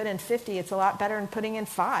 And if you put in 50, it's a lot better than putting in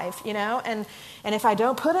 5, you know? And if I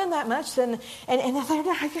don't put in that much, then they're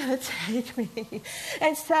not going to take me.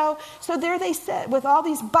 And so there they sit with all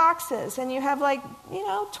these boxes, and you have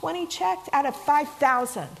 20 checked out of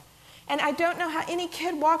 5,000. And I don't know how any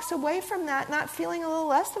kid walks away from that not feeling a little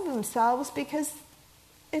less of themselves because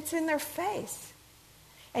it's in their face.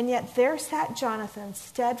 And yet there sat Jonathan,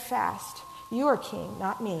 steadfast. You are king,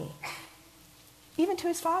 not me. Even to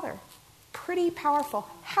his father. Pretty powerful.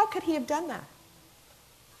 How could he have done that?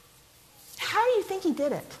 How do you think he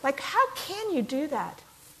did it? How can you do that?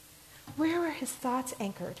 Where were his thoughts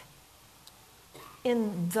anchored?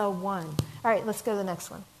 In the one. All right, let's go to the next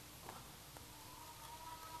one.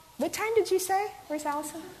 What time did you say? Where's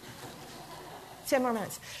Allison? 10 more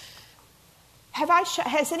minutes.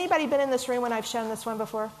 Has anybody been in this room when I've shown this one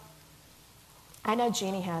before? I know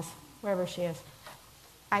Jeannie has, wherever she is.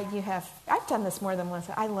 You have. I've done this more than once.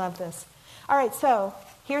 I love this. All right, so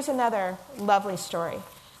here's another lovely story.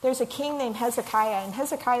 There's a king named Hezekiah, and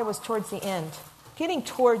Hezekiah was towards the end, getting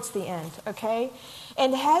towards the end, okay?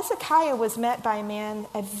 And Hezekiah was met by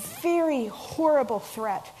a very horrible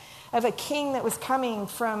threat of a king that was coming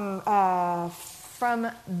from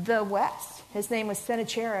the west. His name was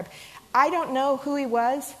Sennacherib. I don't know who he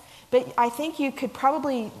was, but I think you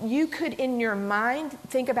could in your mind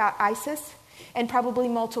think about ISIS and probably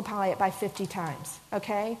multiply it by 50 times,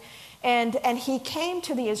 okay? And he came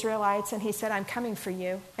to the Israelites and he said, I'm coming for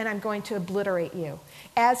you and I'm going to obliterate you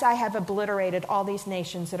as I have obliterated all these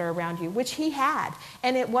nations that are around you, which he had.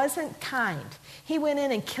 And it wasn't kind. He went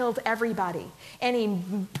in and killed everybody and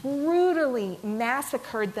he brutally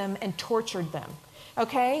massacred them and tortured them.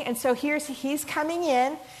 Okay, and so he's coming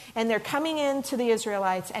in, and they're coming in to the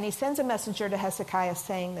Israelites, and he sends a messenger to Hezekiah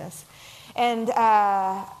saying this. And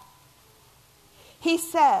he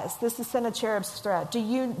says, this is Sennacherib's threat, do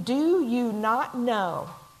you not know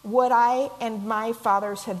what I and my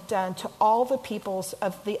fathers have done to all the peoples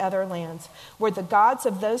of the other lands? Were the gods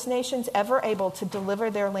of those nations ever able to deliver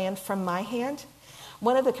their land from my hand?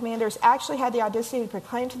 One of the commanders actually had the audacity to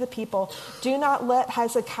proclaim to the people, do not let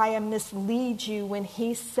Hezekiah mislead you when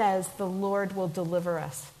he says the Lord will deliver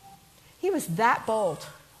us. He was that bold.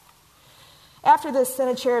 After this,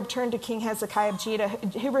 Sennacherib turned to King Hezekiah of Judah,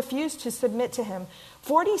 who refused to submit to him.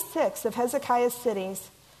 46 of Hezekiah's cities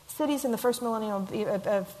in the first millennium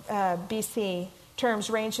of BC terms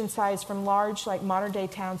ranged in size from large, like modern-day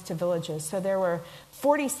towns, to villages. So there were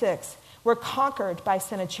 46 were conquered by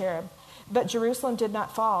Sennacherib. But Jerusalem did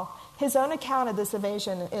not fall. His own account of this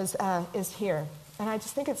invasion is here. And I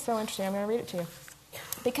just think it's so interesting. I'm going to read it to you.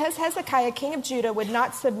 Because Hezekiah, king of Judah, would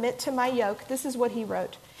not submit to my yoke, this is what he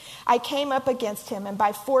wrote. I came up against him, and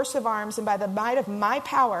by force of arms and by the might of my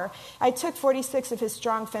power, I took 46 of his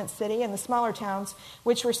strong fenced city and the smaller towns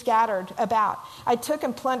which were scattered about. I took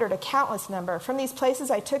and plundered a countless number. From these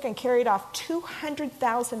places I took and carried off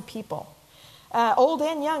 200,000 people. Old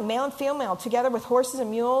and young, male and female, together with horses and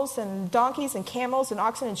mules and donkeys and camels and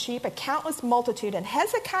oxen and sheep, a countless multitude. And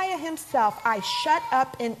Hezekiah himself I shut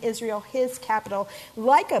up in Israel, his capital,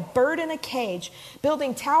 like a bird in a cage,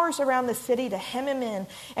 building towers around the city to hem him in,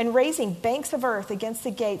 and raising banks of earth against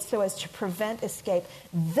the gates so as to prevent escape.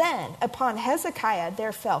 Then upon Hezekiah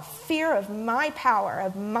there fell fear of my power,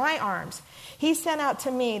 of my arms. He sent out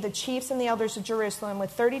to me the chiefs and the elders of Jerusalem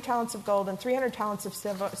with 30 talents of gold and 300 talents of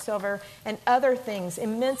silver and other things,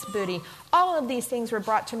 immense booty. All of these things were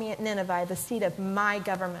brought to me at Nineveh, the seat of my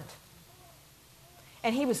government.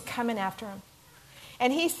 And he was coming after him.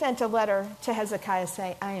 And he sent a letter to Hezekiah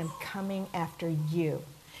saying, I am coming after you.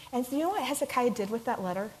 And you know what Hezekiah did with that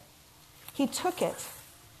letter? He took it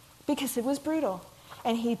because it was brutal.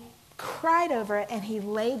 And he cried over it and he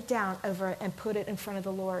laid down over it and put it in front of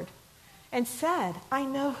the Lord. And said, I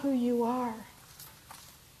know who you are.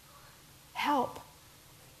 Help.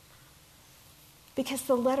 Because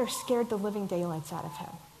the letter scared the living daylights out of him.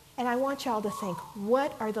 And I want y'all to think,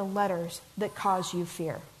 what are the letters that cause you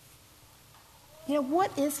fear? You know,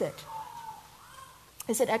 what is it?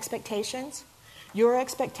 Is it expectations? Your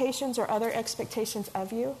expectations or other expectations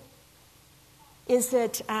of you? Is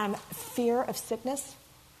it fear of sickness?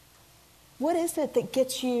 What is it that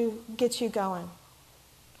gets you going?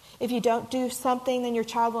 If you don't do something, then your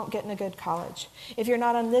child won't get in a good college. If you're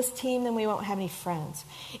not on this team, then we won't have any friends.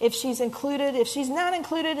 If she's not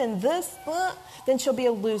included in this, then she'll be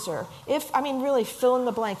a loser. Really fill in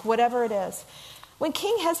the blank, whatever it is. When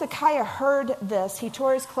King Hezekiah heard this, he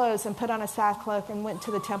tore his clothes and put on a sackcloth and went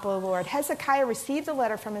to the temple of the Lord. Hezekiah received the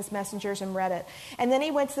letter from his messengers and read it. And then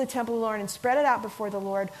he went to the temple of the Lord and spread it out before the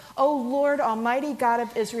Lord. O Lord, Almighty God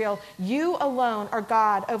of Israel, you alone are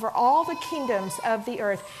God over all the kingdoms of the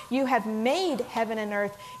earth. You have made heaven and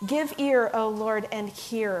earth. Give ear, O Lord, and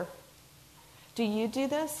hear. Do you do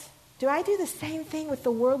this? Do I do the same thing with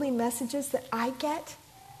the worldly messages that I get?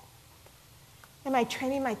 Am I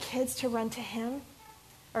training my kids to run to him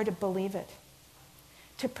or to believe it?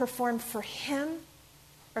 To perform for him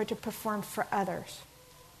or to perform for others?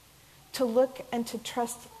 To look and to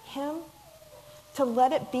trust him? To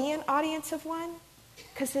let it be an audience of one?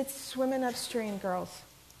 Because it's swimming upstream, girls.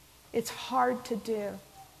 It's hard to do.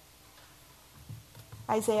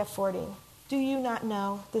 Isaiah 40. Do you not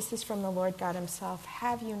know? This is from the Lord God himself.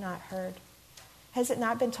 Have you not heard? Has it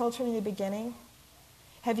not been told from the beginning?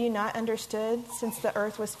 Have you not understood since the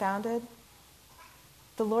earth was founded?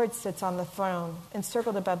 The Lord sits on the throne,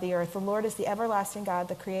 encircled above the earth. The Lord is the everlasting God,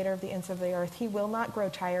 the creator of the ends of the earth. He will not grow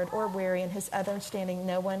tired or weary, and his understanding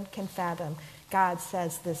no one can fathom. God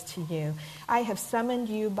says this to you. I have summoned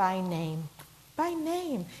you by name. By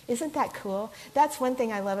name. Isn't that cool? That's one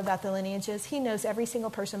thing I love about the lineages. He knows every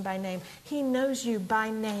single person by name. He knows you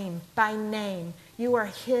by name. By name. You are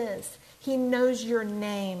his. He knows your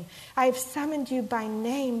name. I have summoned you by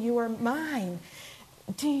name. You are mine.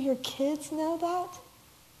 Do your kids know that?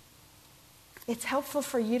 It's helpful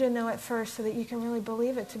for you to know it first so that you can really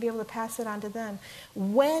believe it, to be able to pass it on to them.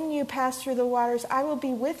 When you pass through the waters, I will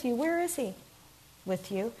be with you. Where is he?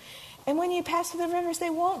 With you. And when you pass through the rivers,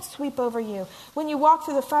 they won't sweep over you. When you walk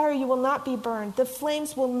through the fire, you will not be burned. The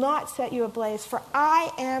flames will not set you ablaze. For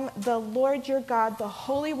I am the Lord your God, the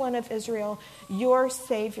Holy One of Israel, your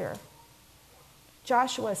Savior.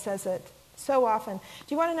 Joshua says it so often. Do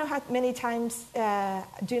you want to know how many times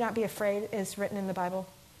do not be afraid is written in the Bible?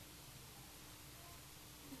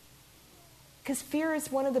 Because fear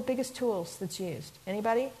is one of the biggest tools that's used.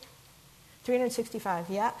 Anybody?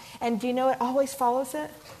 365, yeah? And do you know it always follows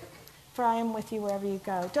it? For I am with you wherever you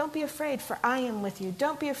go. Don't be afraid, for I am with you.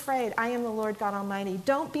 Don't be afraid, I am the Lord God Almighty.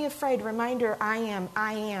 Don't be afraid, reminder, I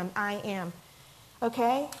am.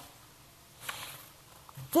 Okay?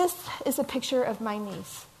 This is a picture of my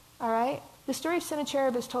niece, all right? The story of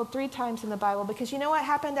Sennacherib is told 3 times in the Bible because you know what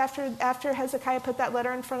happened after Hezekiah put that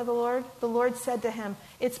letter in front of the Lord? The Lord said to him,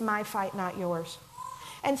 it's my fight, not yours.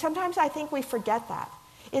 And sometimes I think we forget that.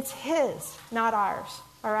 It's his, not ours,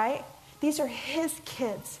 all right? These are his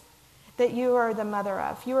kids that you are the mother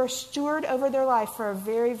of. You are steward over their life for a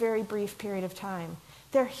very, very brief period of time.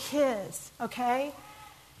 They're his, okay?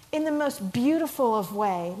 In the most beautiful of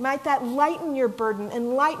way. Might that lighten your burden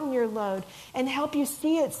and lighten your load and help you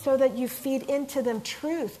see it so that you feed into them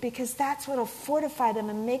truth, because that's what will fortify them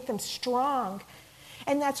and make them strong.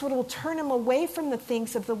 And that's what will turn them away from the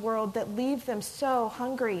things of the world that leave them so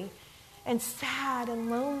hungry and sad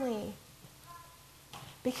and lonely.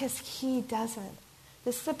 Because he doesn't.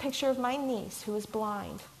 This is a picture of my niece who is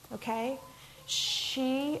blind, okay?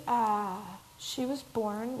 She was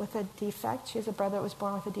born with a defect. She has a brother that was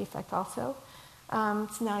born with a defect also.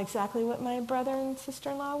 It's not exactly what my brother and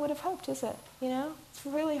sister-in-law would have hoped, is it? You know, it's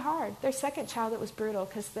really hard. Their second child, it was brutal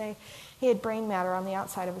because he had brain matter on the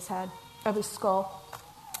outside of his head, of his skull.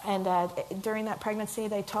 And during that pregnancy,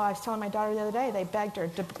 I was telling my daughter the other day, they begged her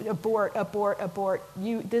to abort.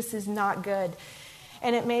 This is not good.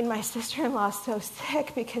 And it made my sister-in-law so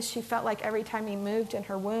sick because she felt like every time he moved in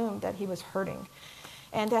her womb that he was hurting.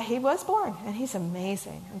 And he was born, and he's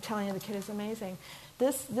amazing. I'm telling you, the kid is amazing.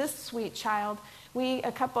 This sweet child, we go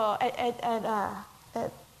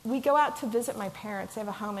out to visit my parents. They have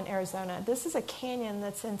a home in Arizona. This is a canyon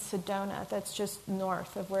that's in Sedona, that's just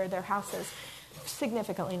north of where their house is,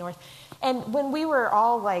 significantly north. And when we were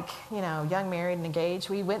all young, married, and engaged,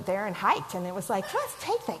 we went there and hiked. And it was like, let's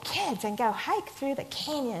take the kids and go hike through the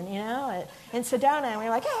canyon, in Sedona. And we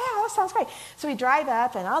were like, yeah, that sounds great. So we drive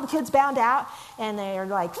up, and all the kids bound out, and they're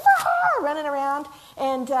like, running around.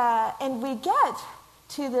 And we get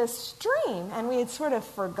to this stream, and we had sort of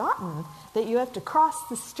forgotten that you have to cross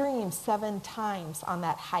the stream 7 times on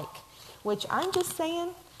that hike, which I'm just saying,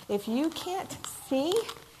 if you can't see,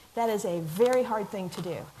 that is a very hard thing to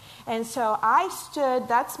do. And so I stood,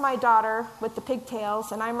 that's my daughter with the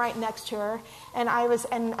pigtails, and I'm right next to her, and I was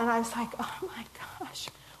like, oh my gosh,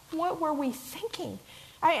 what were we thinking?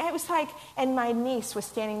 I was like, and my niece was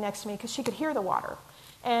standing next to me because she could hear the water,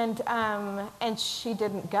 and she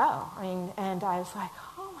didn't go. And I was like,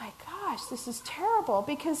 oh my gosh, this is terrible,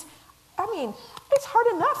 because it's hard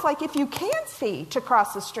enough, like if you can see, to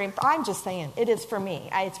cross the stream. I'm just saying, it is for me.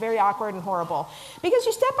 It's very awkward and horrible. Because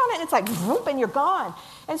you step on it and it's like, whoop, and you're gone.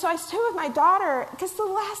 And so I stood with my daughter, because the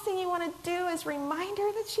last thing you want to do is remind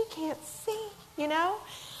her that she can't see,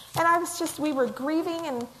 And we were grieving,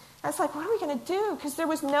 and I was like, what are we going to do? Because there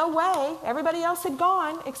was no way. Everybody else had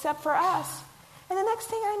gone except for us. And the next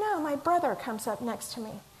thing I know, my brother comes up next to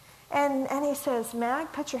me. And he says,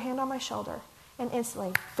 Mag, put your hand on my shoulder. And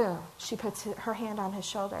instantly, boom, she puts her hand on his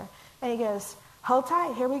shoulder. And he goes, hold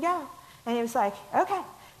tight, here we go. And he was like, okay,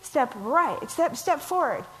 step right, step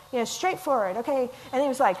forward, straight forward, okay. And he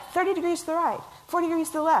was like, 30 degrees to the right, 40 degrees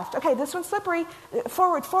to the left. Okay, this one's slippery,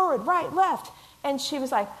 forward, right, left. And she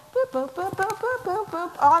was like, boop, boop, boop, boop, boop, boop,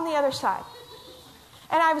 boop, on the other side.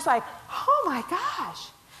 And I was like, oh my gosh.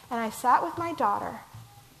 And I sat with my daughter.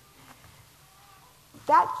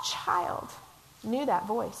 That child knew that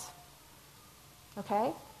voice.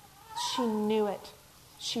 Okay? She knew it.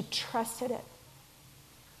 She trusted it.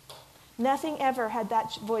 Nothing ever had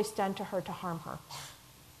that voice done to her to harm her.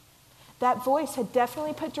 That voice had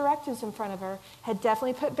definitely put directives in front of her, had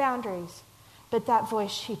definitely put boundaries, but that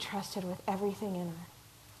voice she trusted with everything in her.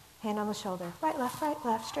 Hand on the shoulder. Right, left,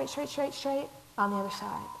 straight, on the other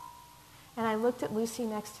side. And I looked at Lucy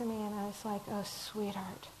next to me and I was like, oh,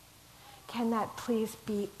 sweetheart, can that please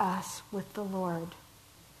be us with the Lord?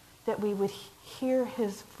 That we would hear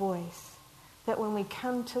his voice. That when we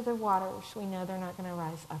come to the waters, we know they're not going to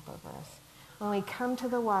rise up over us. When we come to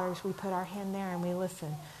the waters, we put our hand there and we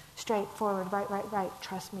listen. Straight forward, right.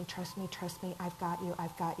 Trust me. I've got you.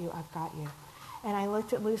 And I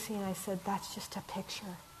looked at Lucy and I said, that's just a picture.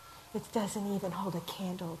 It doesn't even hold a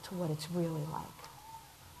candle to what it's really like.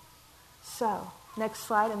 So, next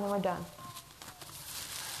slide and then we're done.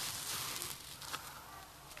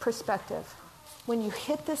 Perspective. When you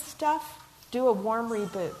hit this stuff, do a warm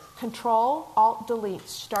reboot. Control, Alt, Delete,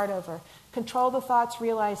 start over. Control the thoughts,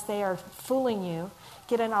 realize they are fooling you.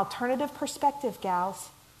 Get an alternative perspective, gals.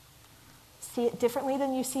 See it differently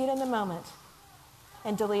than you see it in the moment.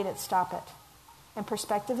 And delete it, stop it. And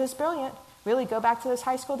perspective is brilliant. Really, go back to those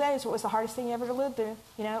high school days. What was the hardest thing you ever lived through?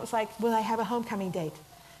 It was like, will I have a homecoming date?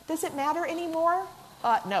 Does it matter anymore?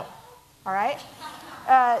 No. All right?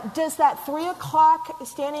 Does that 3 o'clock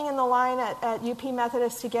standing in the line at UP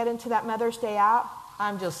Methodist to get into that Mother's Day out?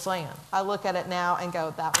 I'm just saying. I look at it now and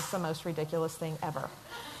go, that was the most ridiculous thing ever.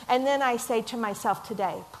 And then I say to myself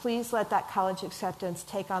today, please let that college acceptance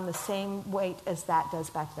take on the same weight as that does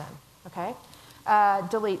back then. Okay?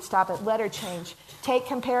 Delete, stop it. Letter change. Take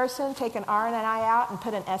comparison, take an R and an I out and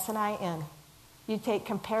put an S and I in. You take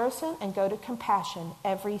comparison and go to compassion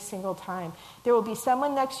every single time. There will be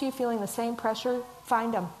someone next to you feeling the same pressure.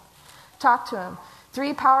 Find them. Talk to them.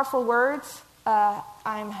 3 powerful words.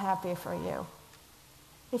 I'm happy for you.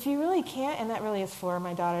 If you really can't, and that really is for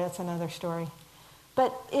my daughter, that's another story.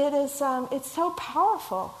 But it is, it's so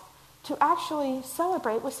powerful to actually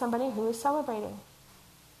celebrate with somebody who is celebrating.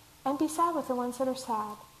 And be sad with the ones that are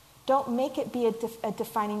sad. Don't make it be a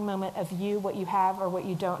defining moment of you, what you have or what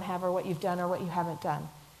you don't have or what you've done or what you haven't done.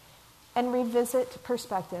 And revisit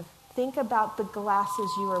perspective. Think about the glasses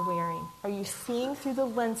you are wearing. Are you seeing through the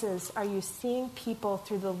lenses? Are you seeing people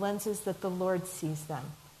through the lenses that the Lord sees them?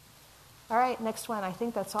 All right, next one. I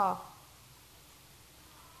think that's all.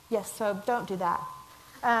 Yes, so don't do that.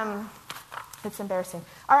 It's embarrassing.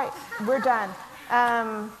 All right, we're done.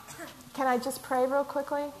 Can I just pray real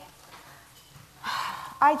quickly?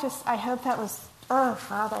 I hope that was, oh,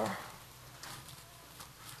 Father.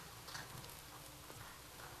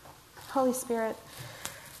 Holy Spirit,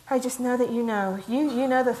 I just know that you know. You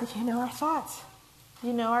know our thoughts.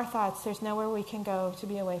 You know our thoughts. There's nowhere we can go to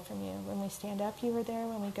be away from you. When we stand up, you are there.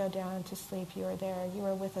 When we go down to sleep, you are there. You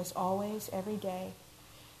are with us always, every day.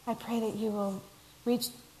 I pray that you will reach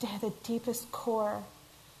to the deepest core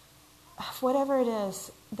of whatever it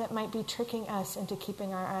is that might be tricking us into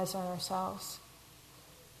keeping our eyes on ourselves.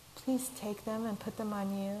 Please take them and put them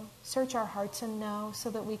on you. Search our hearts and know so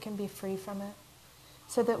that we can be free from it.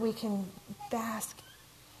 So that we can bask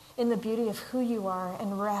in the beauty of who you are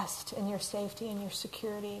and rest in your safety and your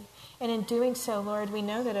security. And in doing so, Lord, we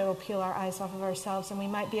know that it will peel our eyes off of ourselves and we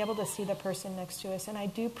might be able to see the person next to us. And I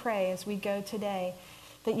do pray as we go today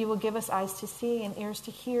that you will give us eyes to see and ears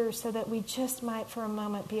to hear so that we just might for a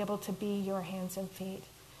moment be able to be your hands and feet,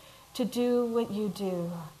 to do what you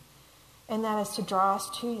do, and that is to draw us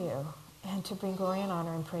to you and to bring glory and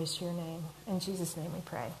honor and praise to your name. In Jesus' name we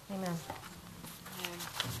pray. Amen.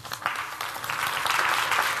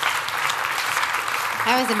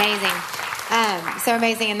 That was amazing. So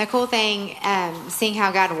amazing. And the cool thing, seeing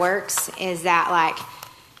how God works, is that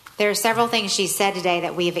There are several things she said today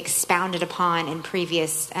that we have expounded upon in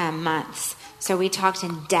previous months. So we talked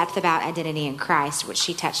in depth about identity in Christ, which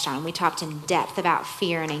she touched on. We talked in depth about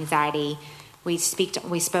fear and anxiety. We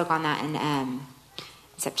spoke on that in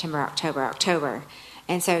September, October.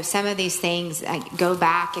 And so some of these things, go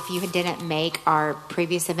back. If you didn't make our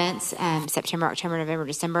previous events, September, October, November,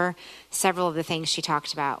 December, several of the things she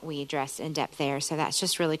talked about, we addressed in depth there. So that's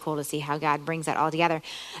just really cool to see how God brings that all together.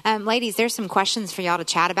 Ladies, there's some questions for y'all to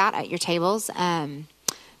chat about at your tables. They're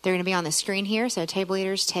going to be on the screen here, so table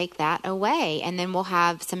leaders, take that away. And then we'll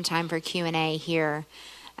have some time for Q&A here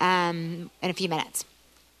in a few minutes.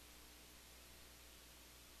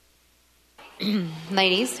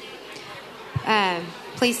 Ladies,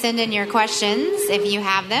 please send in your questions if you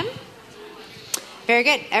have them. Very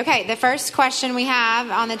good. Okay, the first question we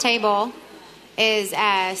have on the table is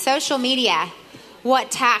social media.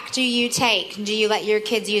 What tack do you take? Do you let your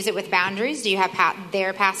kids use it with boundaries? Do you have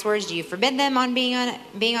their passwords? Do you forbid them on being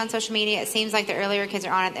on social media? It seems like the earlier kids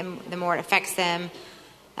are on it, the more it affects them.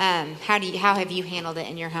 How have you handled it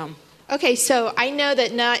in your home? Okay, so I know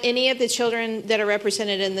that not any of the children that are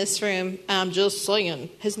represented in this room, just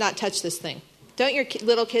saying, has not touched this thing. Don't your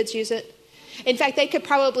little kids use it? In fact, they could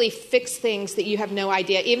probably fix things that you have no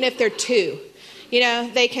idea, even if they're 2.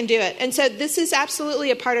 They can do it. And so this is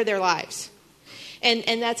absolutely a part of their lives.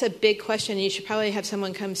 And that's a big question. You should probably have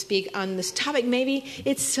someone come speak on this topic. Maybe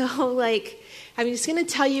it's so I'm just going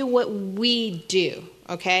to tell you what we do,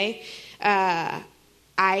 okay? I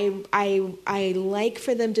like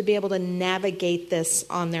for them to be able to navigate this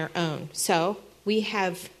on their own. So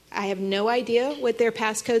I have no idea what their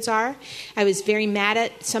passcodes are. I was very mad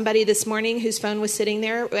at somebody this morning whose phone was sitting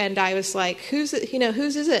there, and I was like, whose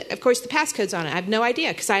is it? Of course, the passcode's on it. I have no idea,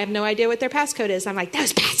 because I have no idea what their passcode is. I'm like,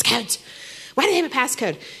 those passcodes. Why do they have a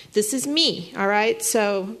passcode? This is me, all right?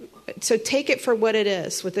 So take it for what it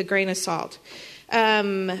is with a grain of salt.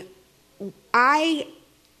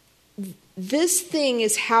 This thing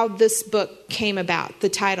is how this book came about, the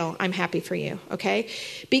title, I'm Happy for You, okay?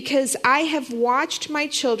 Because I have watched my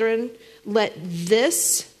children let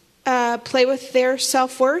this play with their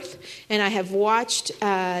self-worth, and I have watched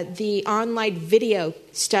the online video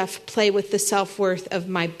stuff play with the self-worth of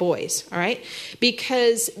my boys, all right?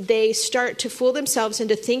 Because they start to fool themselves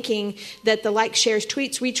into thinking that the likes, shares,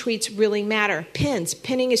 tweets, retweets really matter.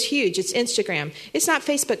 Pinning is huge. It's Instagram. It's not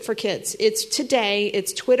Facebook for kids. It's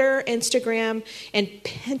Twitter, Instagram, and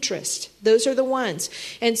Pinterest. Those are the ones.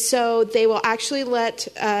 And so they will actually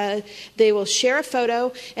they will share a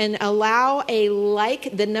photo and allow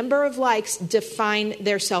the number of likes define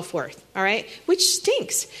their self-worth, all right? Which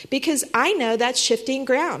stinks, because I know that's shifting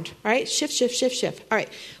ground, all right? Shift. All right.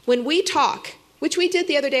 When we talk, which we did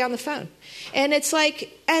the other day on the phone, and it's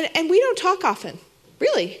like, and we don't talk often,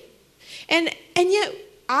 really. And yet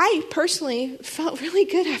I personally felt really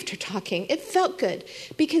good after talking. It felt good,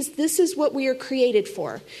 because this is what we are created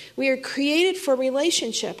for. We are created for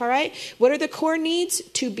relationship, all right? What are the core needs?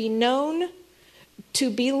 To be known, to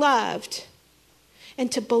be loved,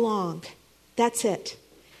 and to belong. That's it.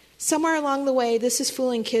 Somewhere along the way, this is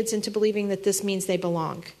fooling kids into believing that this means they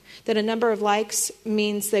belong. That a number of likes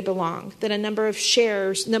means they belong. That a number of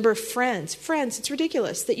shares, number of friends, it's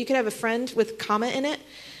ridiculous. That you could have a friend with a comma in it.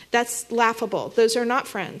 That's laughable. Those are not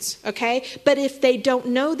friends, okay? But if they don't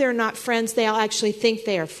know they're not friends, they'll actually think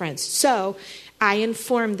they are friends. So I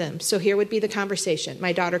inform them. So here would be the conversation.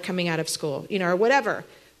 My daughter coming out of school, or whatever.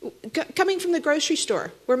 Coming from the grocery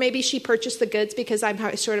store, where maybe she purchased the goods, because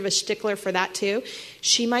I'm sort of a stickler for that too.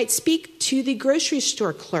 She might speak to the grocery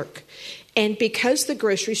store clerk. And because the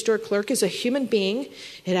grocery store clerk is a human being,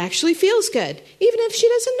 it actually feels good, even if she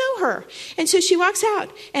doesn't know her. And so she walks out,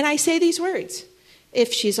 and I say these words.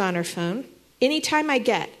 If she's on her phone, anytime I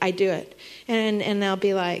do it. And they'll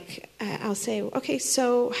be like, I'll say, okay,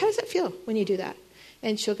 so how does it feel when you do that?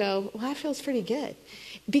 And she'll go, well, that feels pretty good.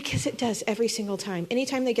 Because it does every single time.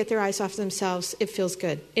 Anytime they get their eyes off themselves, it feels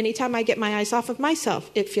good. Anytime I get my eyes off of myself,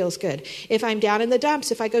 it feels good. If I'm down in the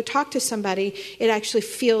dumps, if I go talk to somebody, it actually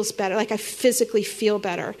feels better. Like I physically feel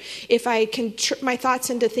better. If I can trip my thoughts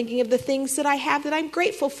into thinking of the things that I have that I'm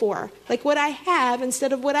grateful for, like what I have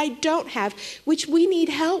instead of what I don't have, which we need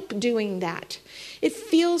help doing that. It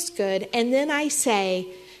feels good. And then I say,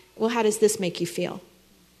 well, how does this make you feel?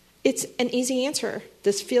 It's an easy answer.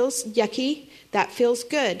 This feels yucky. That feels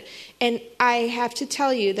good. And I have to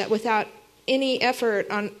tell you that without any effort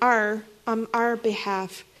on our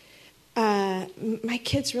behalf, my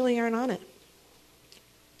kids really aren't on it.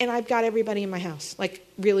 And I've got everybody in my house. Like,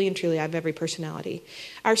 really and truly, I have every personality.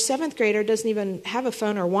 Our 7th grader doesn't even have a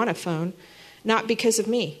phone or want a phone. not because of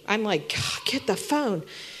me. I'm like, God, get the phone.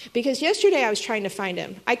 Because yesterday I was trying to find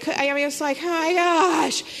him. I was like, oh my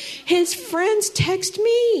gosh, his friends text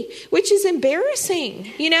me, which is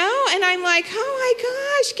embarrassing, you know? And I'm like, oh my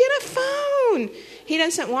gosh, get a phone. He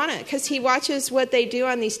doesn't want it because he watches what they do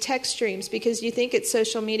on these text streams, because you think it's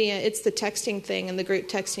social media. It's the texting thing and the group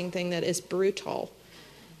texting thing that is brutal.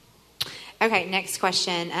 Okay, next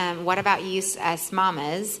question. What about you as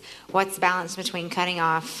mamas? What's the balance between cutting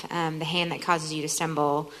off the hand that causes you to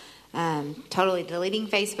stumble, totally deleting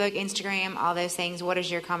Facebook, Instagram, all those things? What is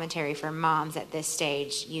your commentary for moms at this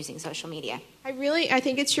stage using social media? I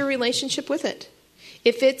think it's your relationship with it.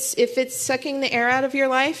 If it's sucking the air out of your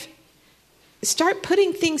life, start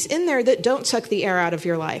putting things in there that don't suck the air out of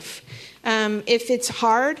your life. If it's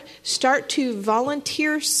hard, start to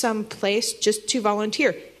volunteer someplace just to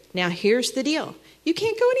volunteer. Now, here's the deal. You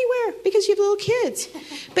can't go anywhere because you have little kids.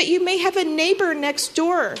 But you may have a neighbor next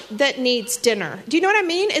door that needs dinner. Do you know what I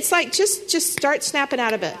mean? It's like just start snapping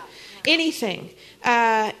out of it. Anything.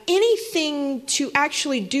 Anything to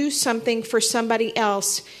actually do something for somebody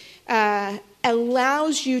else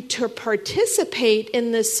allows you to participate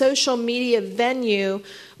in the social media venue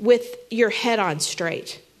with your head on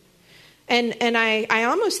straight. And I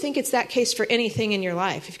almost think it's that case for anything in your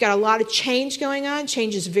life. If you've got a lot of change going on,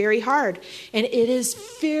 change is very hard. And it is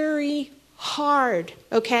very hard,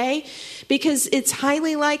 okay? Because it's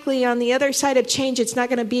highly likely on the other side of change, it's not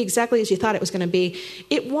going to be exactly as you thought it was going to be.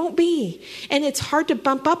 It won't be. And it's hard to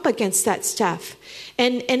bump up against that stuff.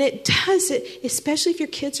 And it does, especially if your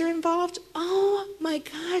kids are involved. Oh my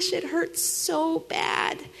gosh, it hurts so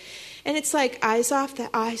bad. And it's like, eyes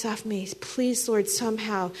off me. Please, Lord,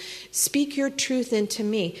 somehow speak your truth into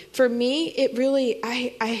me. For me, it really,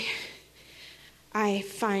 I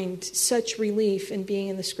find such relief in being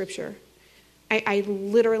in the scripture. I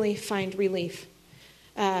literally find relief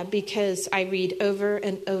because I read over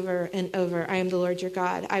and over and over, I am the Lord your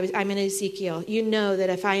God. I'm in Ezekiel. You know that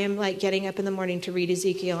if I am like getting up in the morning to read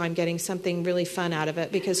Ezekiel, I'm getting something really fun out of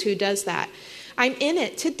it, because who does that? I'm in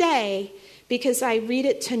it today because I read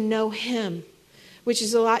it to know him, which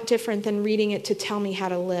is a lot different than reading it to tell me how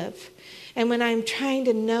to live. And when I'm trying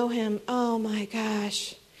to know him, oh my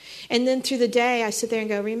gosh. And then through the day, I sit there and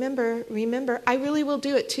go, remember, I really will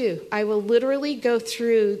do it too. I will literally go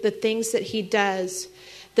through the things that he does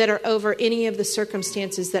that are over any of the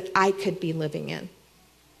circumstances that I could be living in.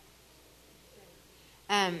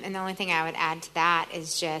 And the only thing I would add to that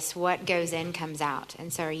is just what goes in comes out.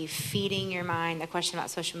 And so are you feeding your mind, the question about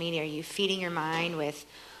social media, are you feeding your mind with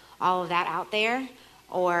all of that out there?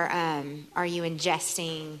 Or are you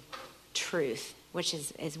ingesting truth, which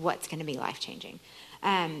is what's going to be life-changing?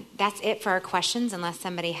 That's it for our questions, unless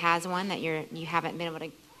somebody has one that you haven't been able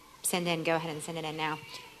to send in. Go ahead and send it in now.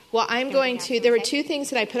 Well, there were two things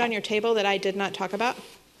that I put on your table that I did not talk about.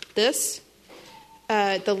 This,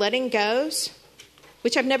 the letting goes,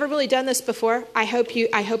 which I've never really done this before. I hope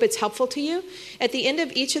it's helpful to you. At the end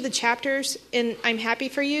of each of the chapters in I'm Happy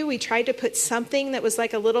for You, we tried to put something that was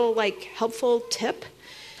like a little like helpful tip.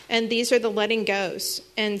 And these are the letting goes.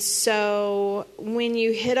 And so when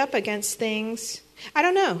you hit up against things, I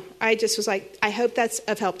don't know. I just was like, I hope that's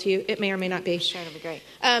of help to you. It may or may not be. Sure, it'll be great.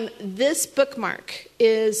 This bookmark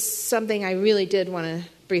is something I really did want to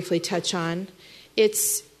briefly touch on. It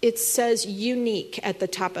says unique at the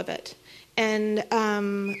top of it. And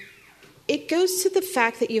it goes to the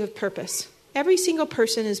fact that you have purpose. Every single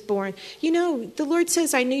person is born. You know, the Lord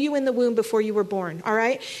says, I knew you in the womb before you were born, all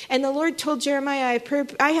right? And the Lord told Jeremiah,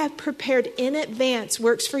 I have prepared in advance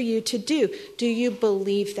works for you to do. Do you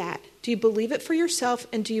believe that? Do you believe it for yourself,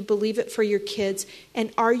 and do you believe it for your kids?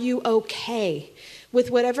 And are you okay with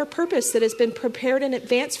whatever purpose that has been prepared in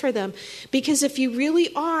advance for them? Because if you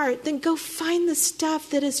really are, then go find the stuff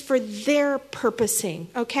that is for their purposing,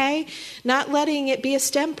 okay? Not letting it be a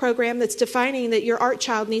STEM program that's defining that your art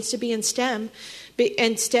child needs to be in STEM.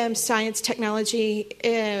 And STEM, science, technology,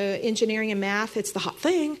 engineering, and math, it's the hot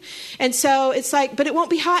thing. And so it's like, but it won't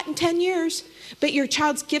be hot in 10 years. But your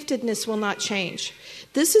child's giftedness will not change.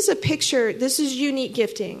 This is a picture. This is unique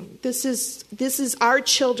gifting. This is our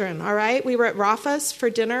children, all right? We were at Rafa's for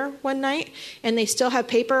dinner one night, and they still have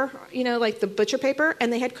paper, you know, like the butcher paper,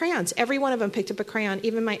 and they had crayons. Every one of them picked up a crayon,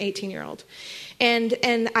 even my 18-year-old.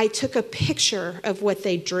 And I took a picture of what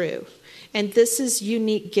they drew. And this is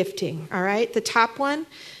unique gifting, all right? The top one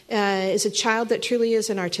is a child that truly is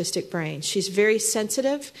an artistic brain. She's very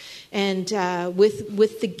sensitive, and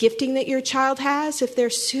with the gifting that your child has, if they're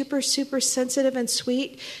super, super sensitive and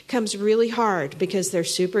sweet, comes really hard because they're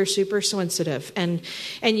super, super sensitive. And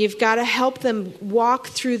you've got to help them walk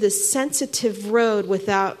through the sensitive road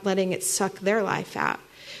without letting it suck their life out.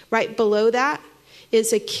 Right below that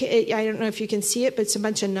is a kid. I don't know if you can see it, but it's a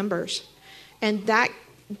bunch of numbers. And that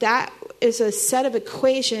is a set of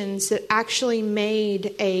equations that actually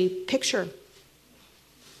made a picture.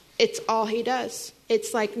 It's all he does.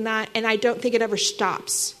 It's like not, and I don't think it ever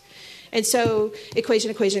stops. And so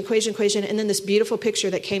equation, and then this beautiful picture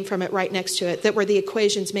that came from it right next to it, that were the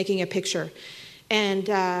equations making a picture. And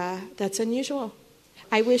that's unusual.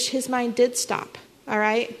 I wish his mind did stop, all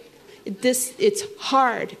right? It's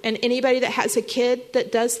hard. And anybody that has a kid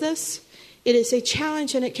that does this, it is a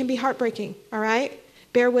challenge and it can be heartbreaking, all right?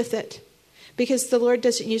 Bear with it. Because the Lord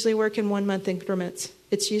doesn't usually work in 1 month increments.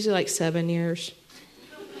 It's usually like 7 years,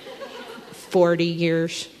 40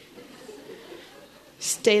 years.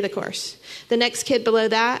 Stay the course. The next kid below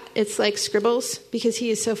that, it's like Scribbles, because he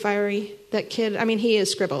is so fiery. That kid, I mean, he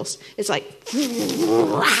is Scribbles. It's like,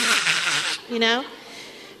 you know?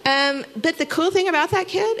 But the cool thing about that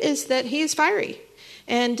kid is that he is fiery.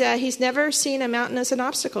 And he's never seen a mountain as an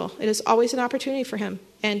obstacle. It is always an opportunity for him.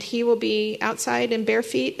 And he will be outside in bare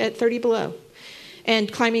feet at 30 below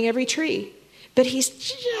and climbing every tree. But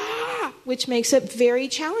which makes it very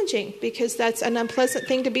challenging because that's an unpleasant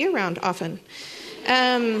thing to be around often.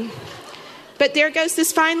 But there goes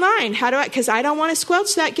this fine line. Because I don't want to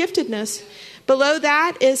squelch that giftedness. Below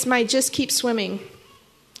that is my just keep swimming.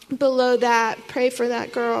 Below that, pray for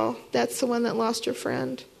that girl. That's the one that lost her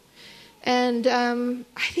friend. And I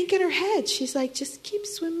think in her head, she's like, just keep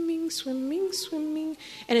swimming.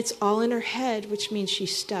 And it's all in her head, which means she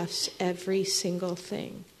stuffs every single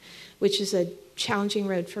thing, which is a challenging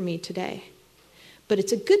road for me today. But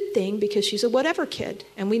it's a good thing because she's a whatever kid,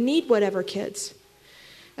 and we need whatever kids.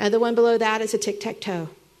 The one below that is a tic-tac-toe.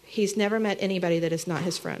 He's never met anybody that is not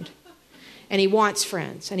his friend. And he wants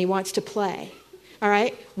friends, and he wants to play. All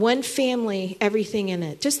right? One family, everything in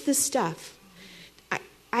it. Just this stuff.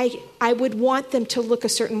 I would want them to look a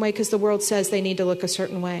certain way because the world says they need to look a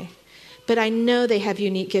certain way. But I know they have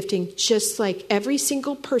unique gifting, just like every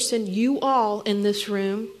single person, you all in this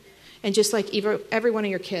room, and just like every one of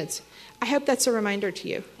your kids. I hope that's a reminder to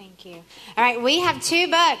you. Thank you. All right, we have 2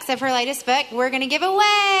 books of her latest book we're going to give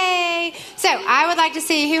away. So I would like to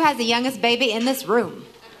see who has the youngest baby in this room.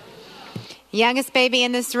 Youngest baby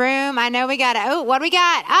in this room. I know we got it. Oh, what do we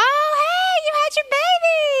got? Oh, hey, you had your baby.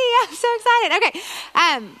 I'm so excited. Okay.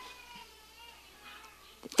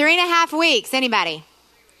 3.5 weeks. Anybody?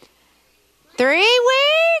 3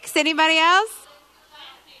 weeks? Anybody else?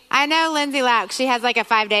 I know Lindsay Lauk. She has like a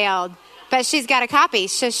 5-day-old. But she's got a copy,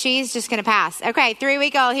 so she's just going to pass. Okay,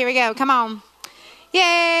 3-week-old. Here we go. Come on.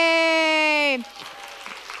 Yay.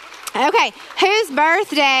 Okay, whose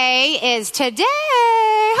birthday is today?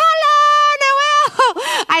 Hello,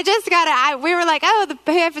 Noel. I just got we were like,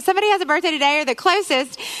 if somebody has a birthday today or the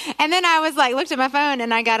closest. And then I was like, looked at my phone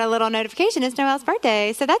and I got a little notification. It's Noel's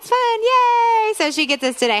birthday. So that's fun. Yay. So she gets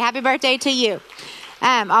this today. Happy birthday to you.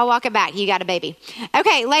 I'll walk it back. You got a baby.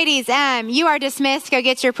 Okay, ladies, you are dismissed. Go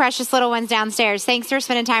get your precious little ones downstairs. Thanks for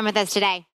spending time with us today.